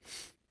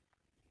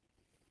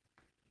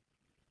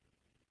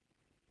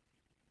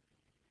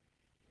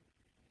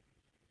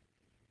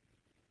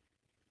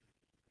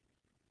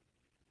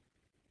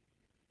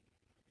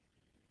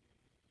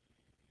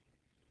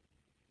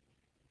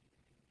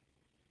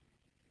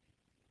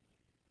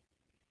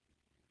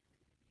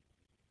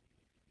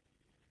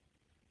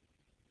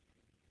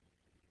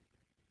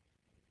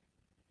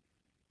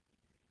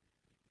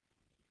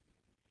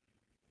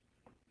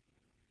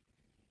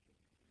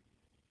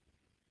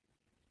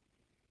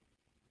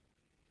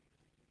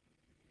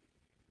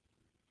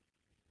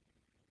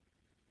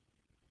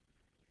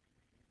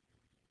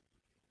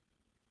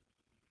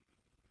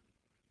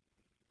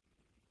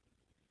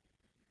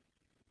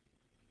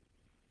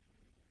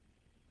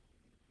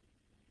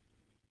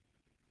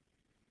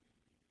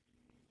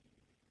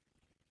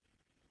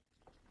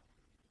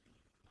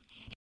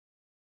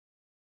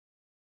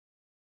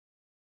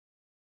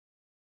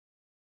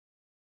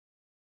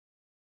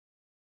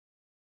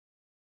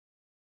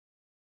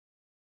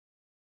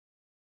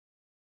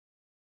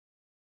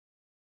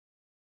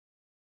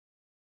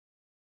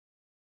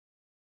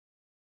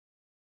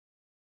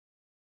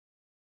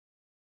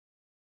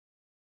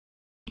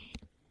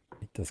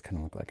 It does kind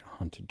of look like a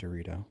haunted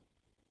Dorito.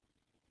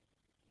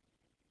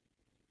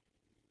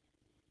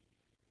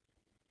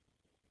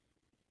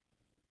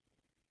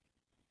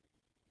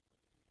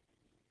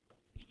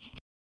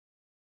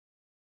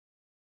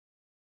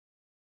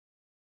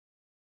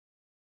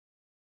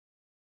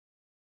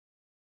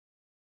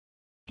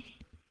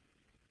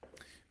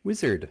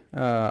 Wizard,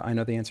 I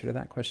know the answer to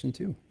that question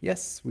too.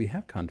 Yes, we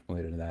have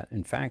contemplated that.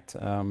 In fact,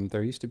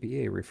 there used to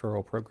be a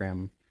referral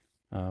program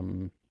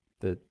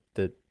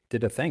that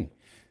did a thing.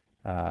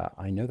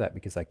 I know that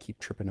because I keep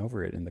tripping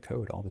over it in the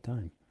code all the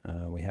time.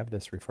 We have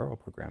this referral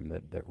program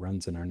that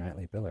runs in our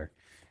nightly biller,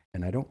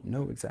 and I don't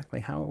know exactly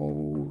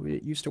how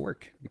it used to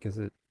work because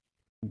it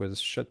was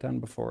shut down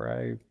before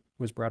I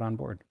was brought on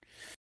board,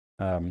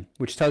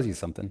 which tells you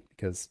something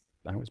because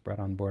I was brought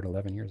on board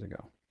 11 years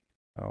ago.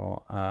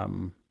 So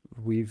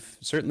we've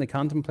certainly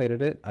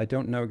contemplated it. I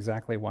don't know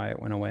exactly why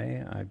it went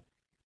away.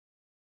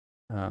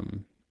 I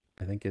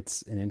think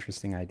it's an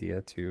interesting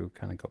idea to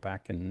kind of go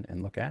back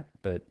and look at,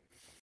 but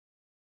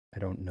I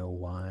don't know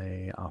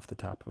why off the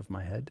top of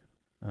my head,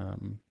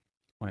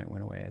 why it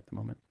went away at the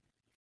moment.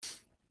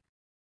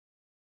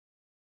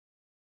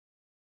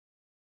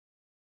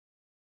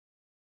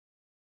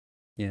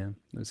 Yeah,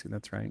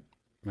 that's right.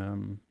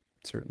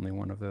 Certainly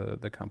one of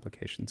the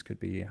complications could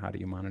be how do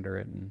you monitor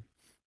it and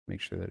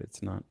make sure that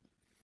it's not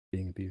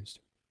being abused.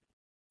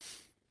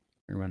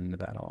 We run into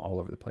that all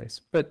over the place.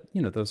 But,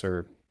 you know, those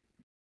are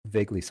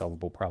vaguely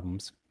solvable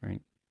problems,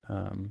 right?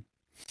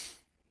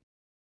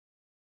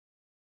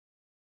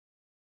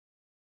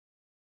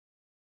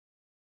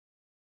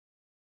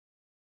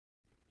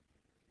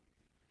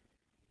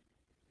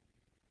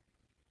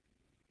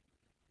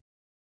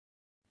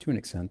 To an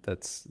extent,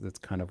 that's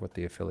kind of what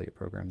the affiliate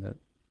program that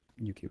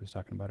Yuki was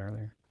talking about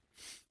earlier.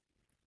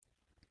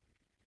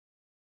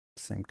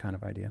 Same kind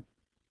of idea.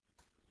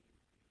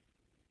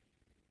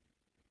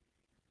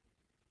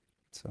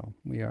 So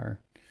we are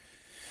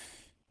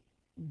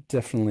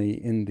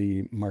definitely in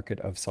the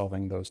market of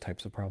solving those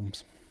types of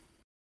problems.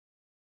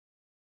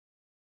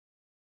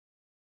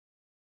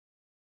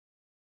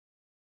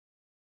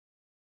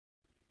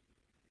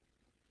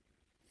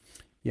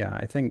 Yeah,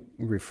 I think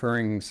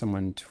referring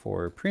someone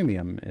for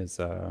premium is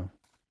an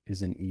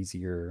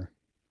easier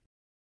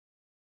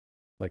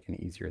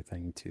an easier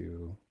thing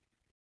to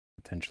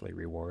potentially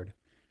reward,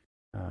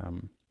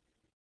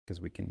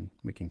 because we can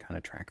kind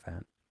of track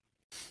that,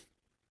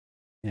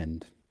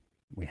 and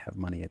we have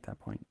money at that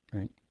point,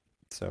 right?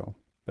 So,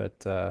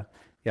 but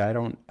yeah, I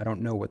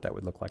don't know what that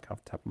would look like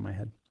off the top of my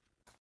head,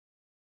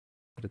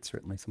 but it's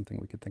certainly something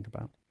we could think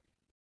about.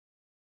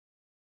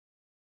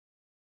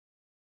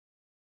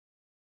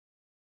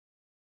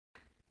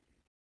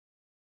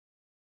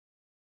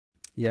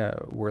 Yeah,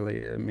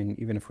 Worley. I mean,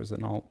 even if it was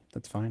an alt,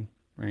 that's fine,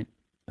 right?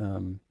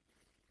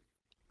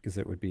 Because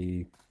it would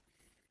be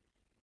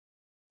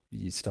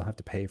you still have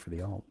to pay for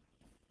the alt,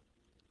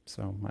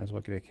 so might as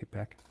well get a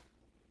kickback.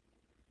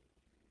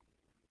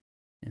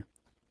 Yeah.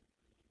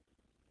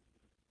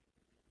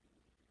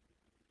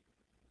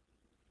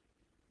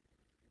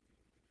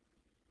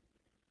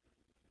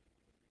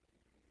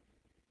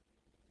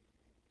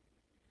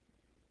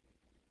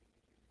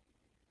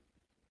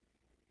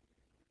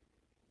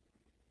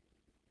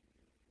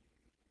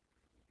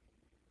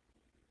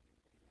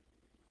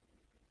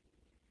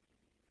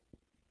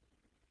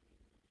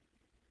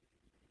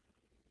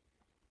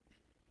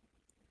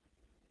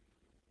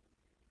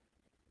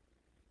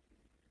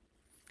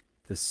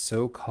 The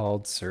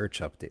so-called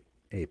search update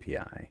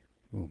API.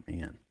 Oh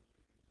man,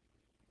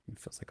 it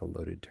feels like a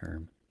loaded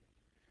term.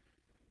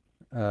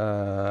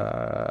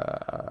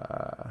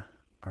 Are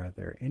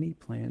there any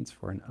plans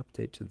for an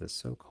update to the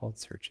so-called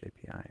search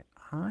API?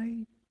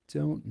 I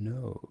don't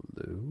know,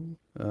 Lou.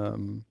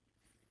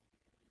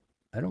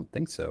 I don't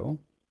think so.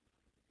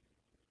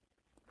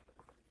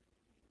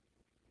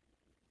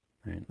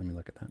 All right, let me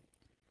look at that.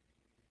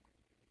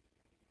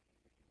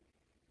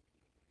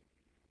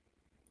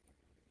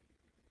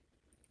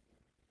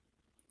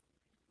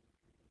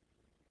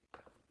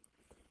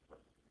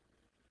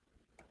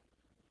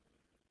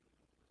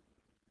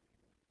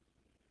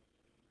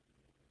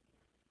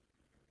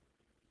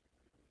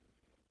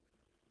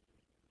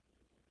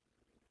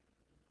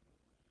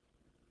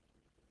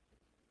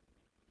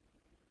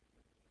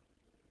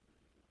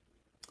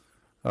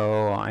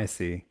 Oh, I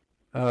see.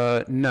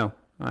 No,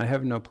 I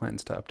have no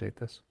plans to update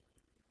this.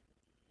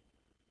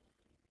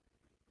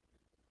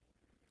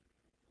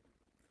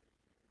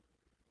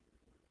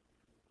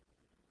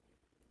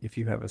 If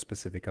you have a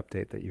specific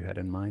update that you had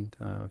in mind,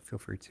 feel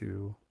free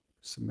to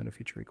submit a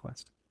feature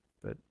request.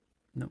 But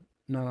no,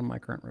 not on my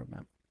current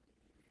roadmap.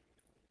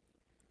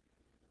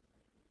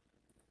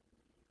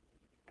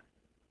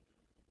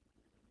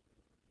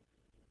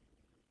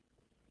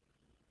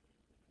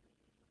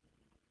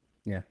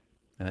 Yeah,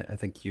 I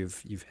think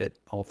you've hit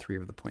all three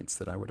of the points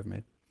that I would have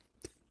made.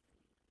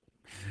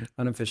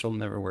 Unofficial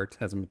never worked,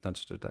 hasn't been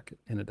touched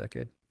in a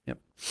decade. Yep,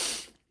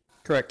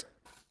 correct.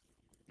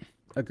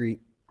 Agree.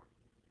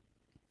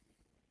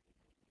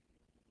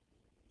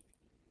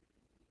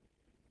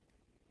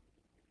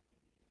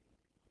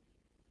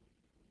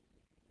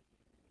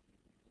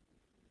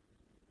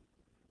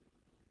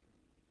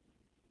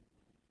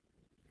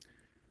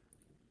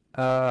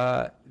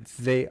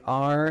 They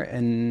are,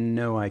 and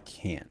no, I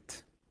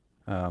can't.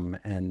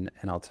 And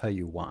I'll tell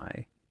you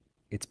why.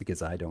 It's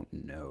because I don't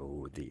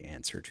know the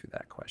answer to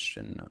that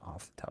question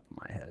off the top of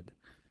my head.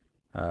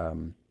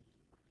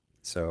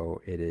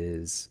 So it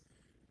is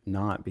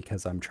not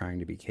because I'm trying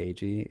to be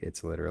cagey.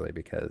 It's literally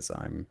because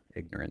I'm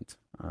ignorant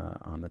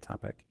on the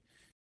topic.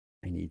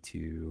 I need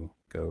to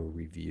go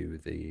review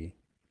the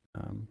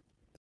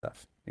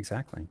stuff.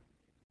 Exactly.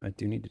 I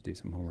do need to do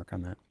some homework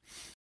on that.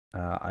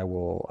 I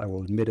will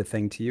admit a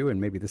thing to you,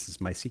 and maybe this is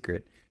my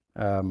secret.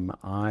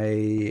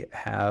 I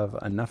have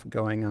enough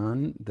going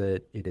on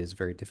that it is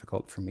very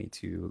difficult for me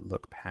to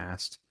look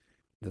past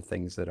the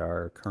things that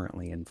are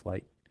currently in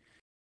flight.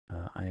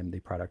 I am the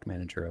product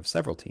manager of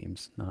several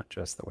teams, not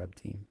just the web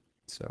team.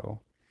 So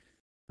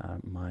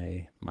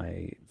my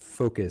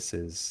focus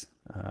is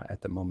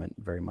at the moment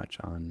very much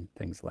on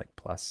things like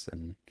Plus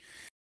and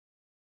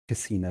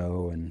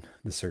Casino and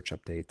the search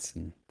updates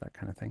and that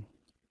kind of thing.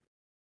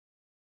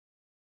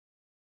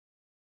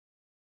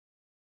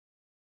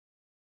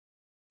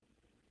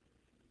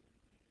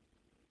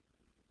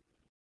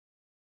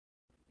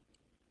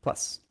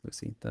 Plus,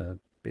 Lucy, the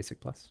basic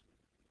Plus.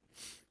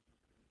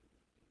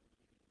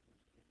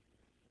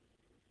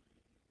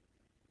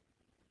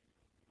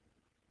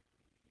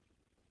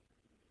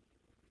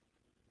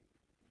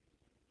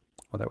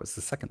 Well, that was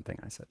the second thing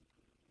I said.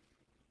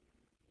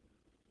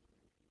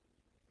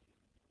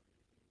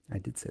 I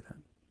did say that.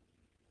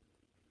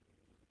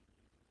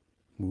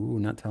 Ooh,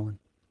 not telling.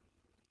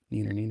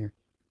 Neener, neener.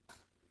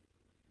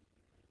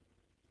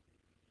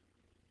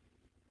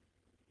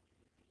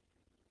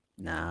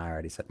 Nah, I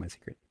already said my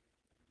secret.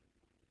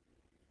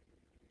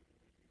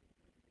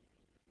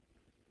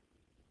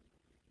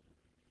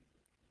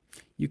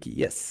 Yuki,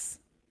 yes.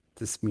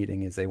 This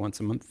meeting is a once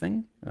a month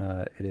thing.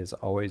 It is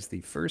always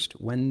the first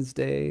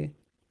Wednesday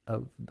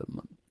of the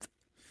month.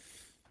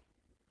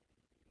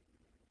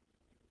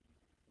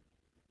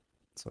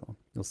 So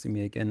you'll see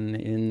me again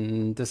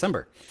in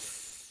December.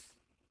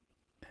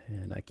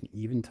 And I can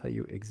even tell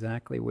you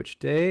exactly which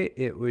day.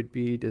 It would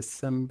be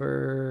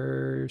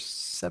December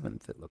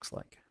 7th, it looks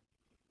like.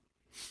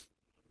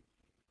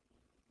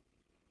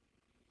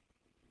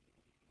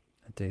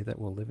 A day that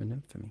will live in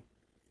infamy.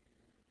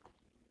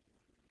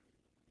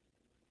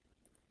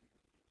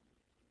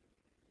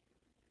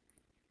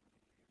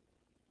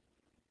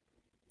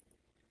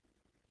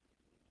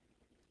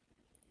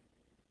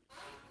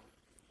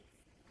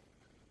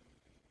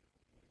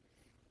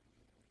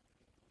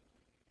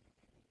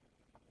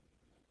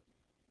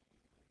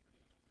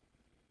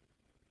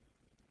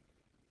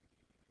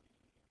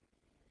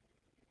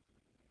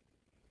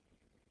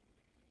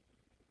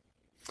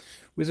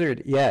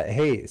 Wizard, yeah,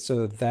 hey,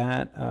 so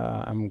that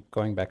I'm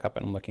going back up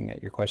and I'm looking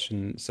at your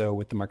question. So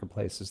with the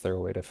marketplace, is there a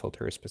way to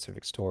filter a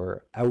specific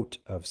store out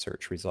of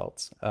search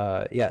results?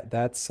 Yeah,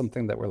 that's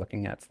something that we're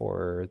looking at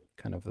for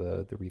kind of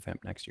the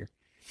revamp next year.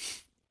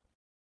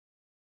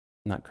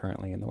 Not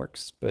currently in the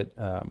works, but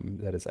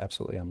that is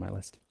absolutely on my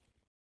list.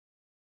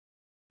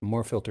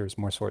 More filters,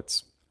 more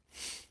sorts.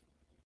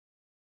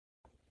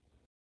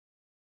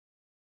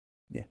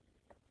 Yeah,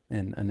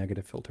 and a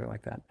negative filter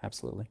like that,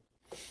 absolutely.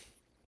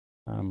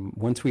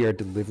 Once we are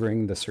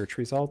delivering the search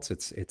results,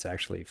 it's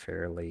actually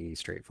fairly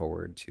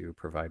straightforward to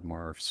provide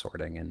more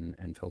sorting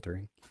and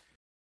filtering.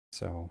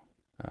 So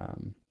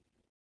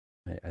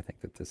I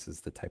think that this is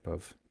the type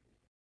of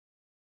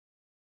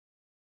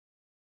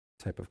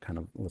kind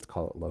of, let's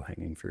call it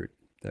low-hanging fruit,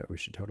 that we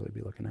should totally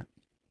be looking at.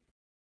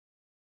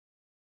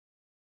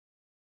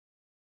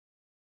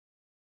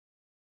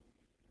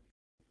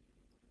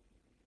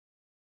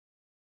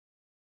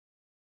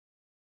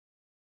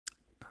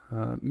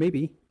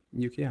 Maybe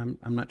Yuki. I'm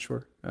not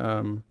sure.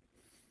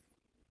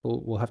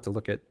 We'll have to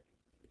look at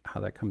how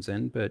that comes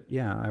in, but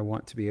yeah, I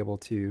want to be able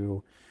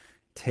to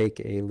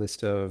take a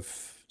list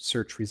of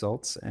search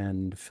results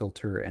and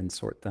filter and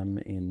sort them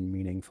in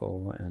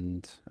meaningful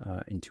and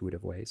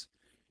intuitive ways.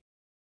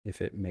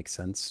 If it makes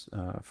sense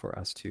for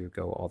us to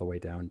go all the way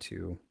down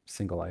to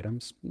single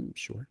items,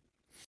 sure.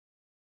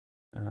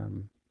 I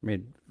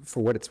mean,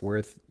 for what it's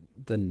worth,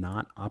 the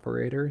not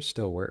operator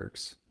still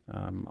works,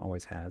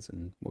 always has,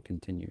 and will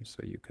continue. So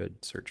you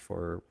could search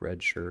for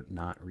red shirt,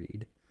 not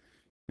read,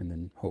 and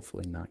then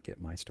hopefully not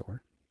get my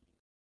store.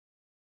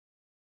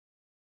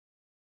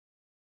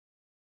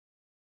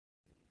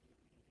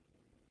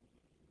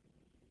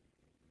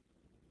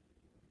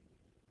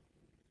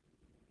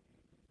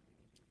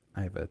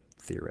 I have a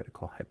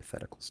theoretical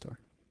hypothetical store.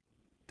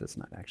 It does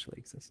not actually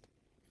exist.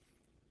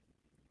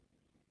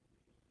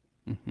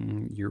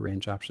 Your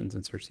range options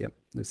and search. Yep,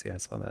 Lucy, I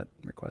saw that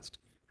request.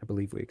 I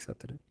believe we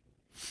accepted it.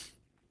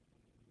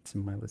 It's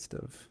in my list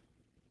of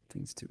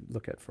things to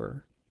look at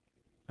for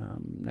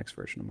next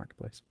version of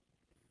Marketplace.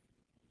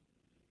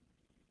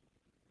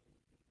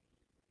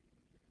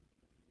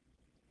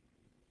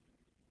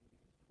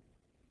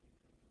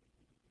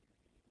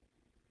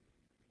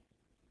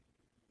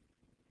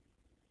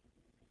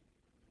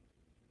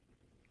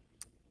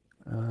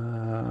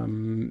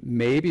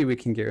 Maybe we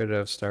can get rid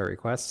of star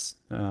requests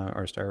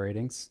or star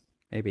ratings.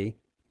 Maybe.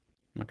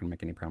 I'm not going to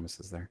make any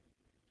promises there.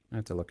 I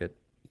have to look at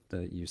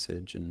the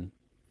usage and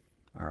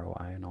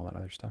ROI and all that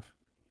other stuff.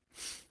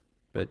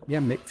 But yeah,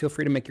 feel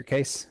free to make your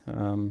case.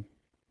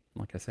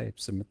 Like I say,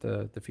 submit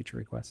the feature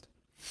request.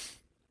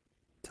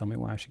 Tell me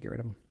why I should get rid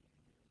of them.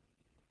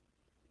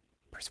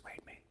 Persuade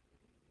me.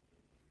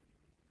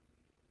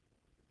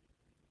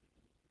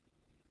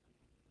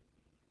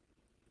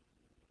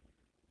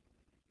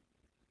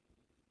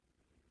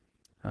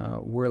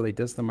 Worley,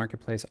 does the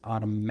marketplace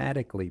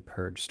automatically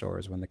purge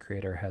stores when the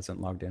creator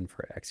hasn't logged in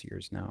for X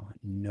years now?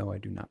 No, I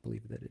do not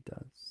believe that it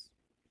does.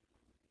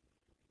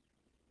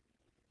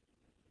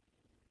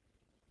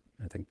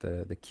 I think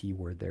the key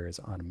word there is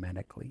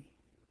automatically.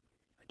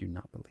 I do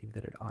not believe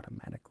that it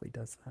automatically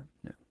does that.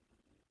 No.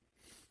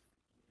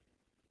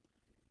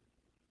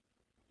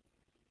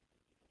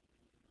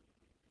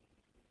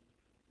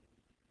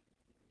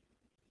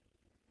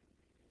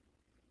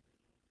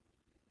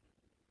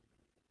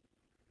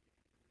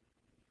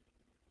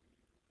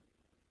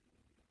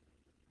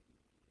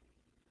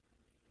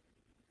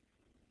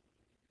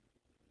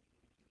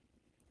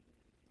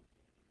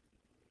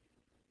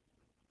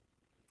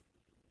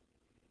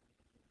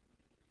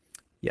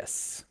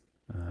 Yes,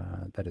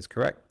 that is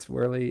correct,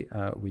 Worley.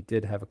 We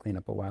did have a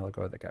cleanup a while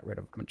ago that got rid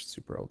of a bunch of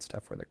super old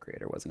stuff where the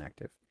creator wasn't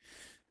active.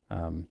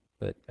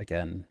 But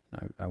again,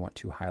 I want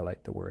to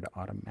highlight the word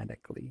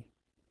automatically.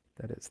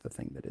 That is the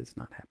thing that is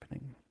not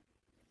happening.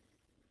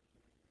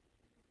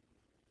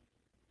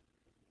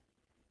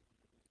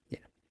 Yeah,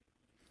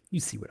 you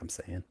see what I'm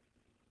saying.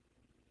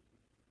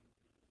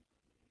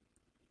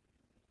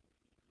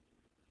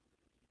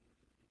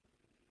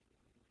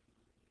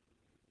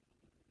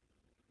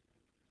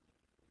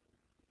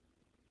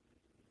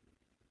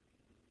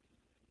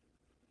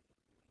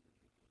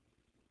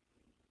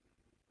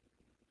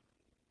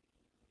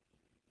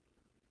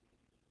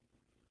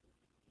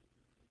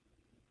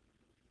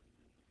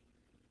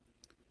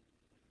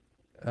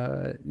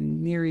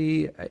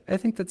 Neri, I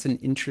think that's an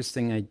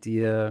interesting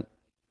idea.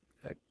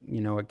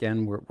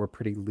 Again, we're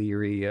pretty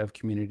leery of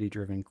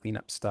community-driven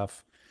cleanup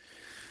stuff,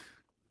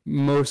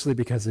 mostly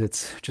because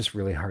it's just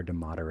really hard to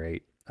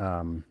moderate,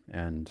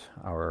 and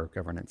our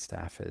governance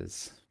staff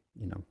is,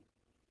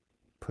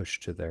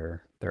 pushed to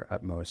their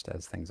utmost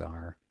as things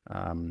are.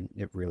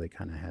 It really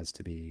kind of has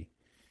to be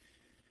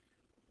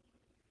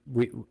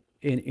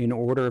in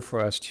order for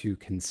us to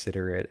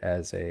consider it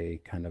as a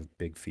kind of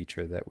big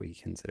feature that we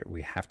consider,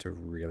 we have to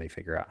really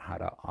figure out how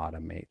to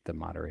automate the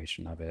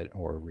moderation of it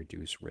or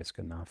reduce risk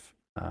enough.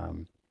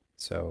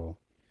 So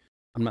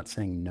I'm not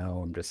saying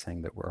no, I'm just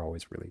saying that we're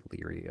always really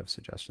leery of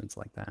suggestions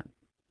like that.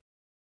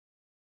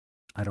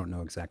 I don't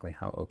know exactly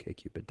how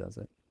OkCupid does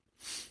it.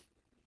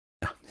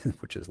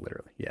 Which is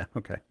literally, yeah,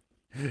 okay.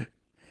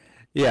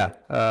 Yeah,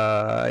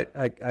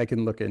 I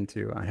can look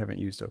into, I haven't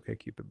used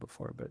OkCupid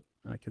before, but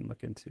I can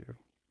look into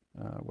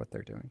what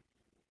they're doing.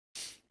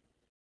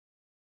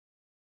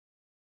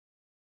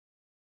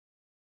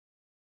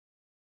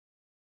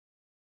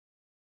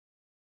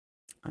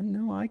 I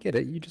know, I get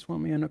it. You just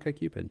want me on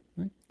OkCupid.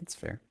 That's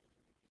fair.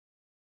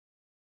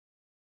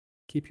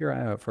 Keep your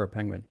eye out for a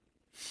penguin.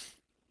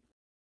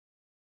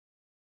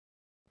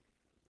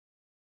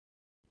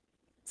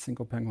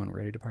 Single penguin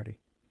ready to party.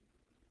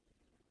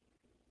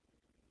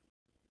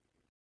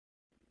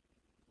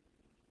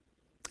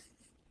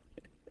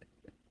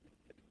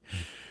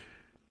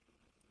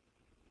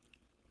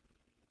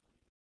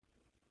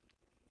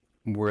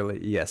 Worley,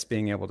 yes,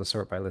 being able to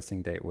sort by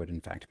listing date would in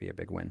fact be a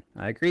big win.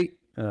 I agree.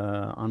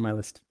 On my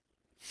list.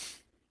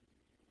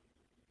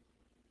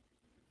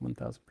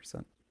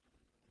 1000%.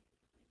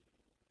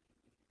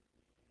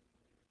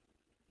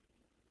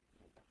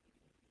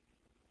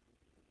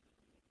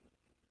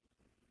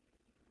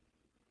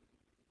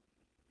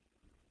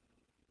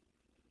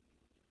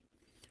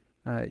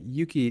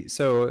 Yuki,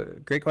 so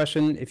great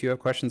question. If you have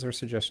questions or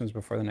suggestions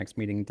before the next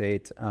meeting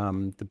date,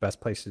 the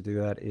best place to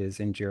do that is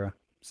in Jira.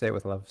 Say it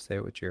with love, say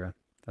it with Jira.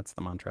 That's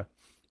the mantra.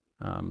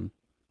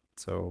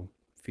 So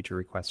feature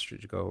requests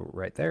should go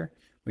right there.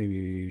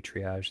 We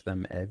triage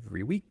them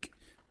every week.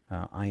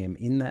 I am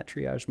in that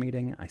triage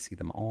meeting. I see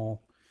them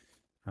all.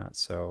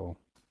 So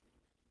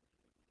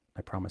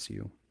I promise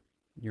you,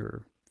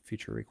 your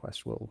feature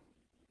request will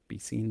be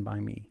seen by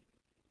me.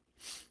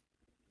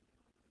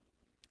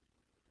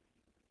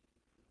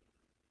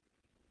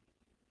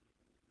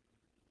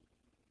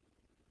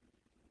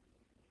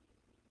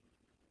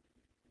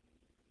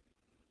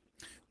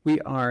 We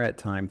are at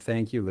time.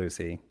 Thank you,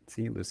 Lucy.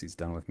 See, Lucy's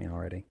done with me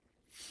already.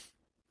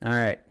 All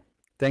right.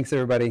 Thanks,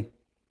 everybody.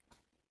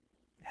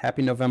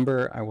 Happy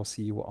November. I will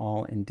see you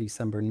all in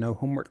December. No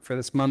homework for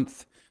this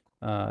month.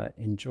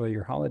 Enjoy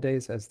your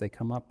holidays as they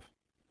come up,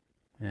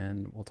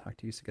 and we'll talk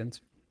to you again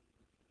soon.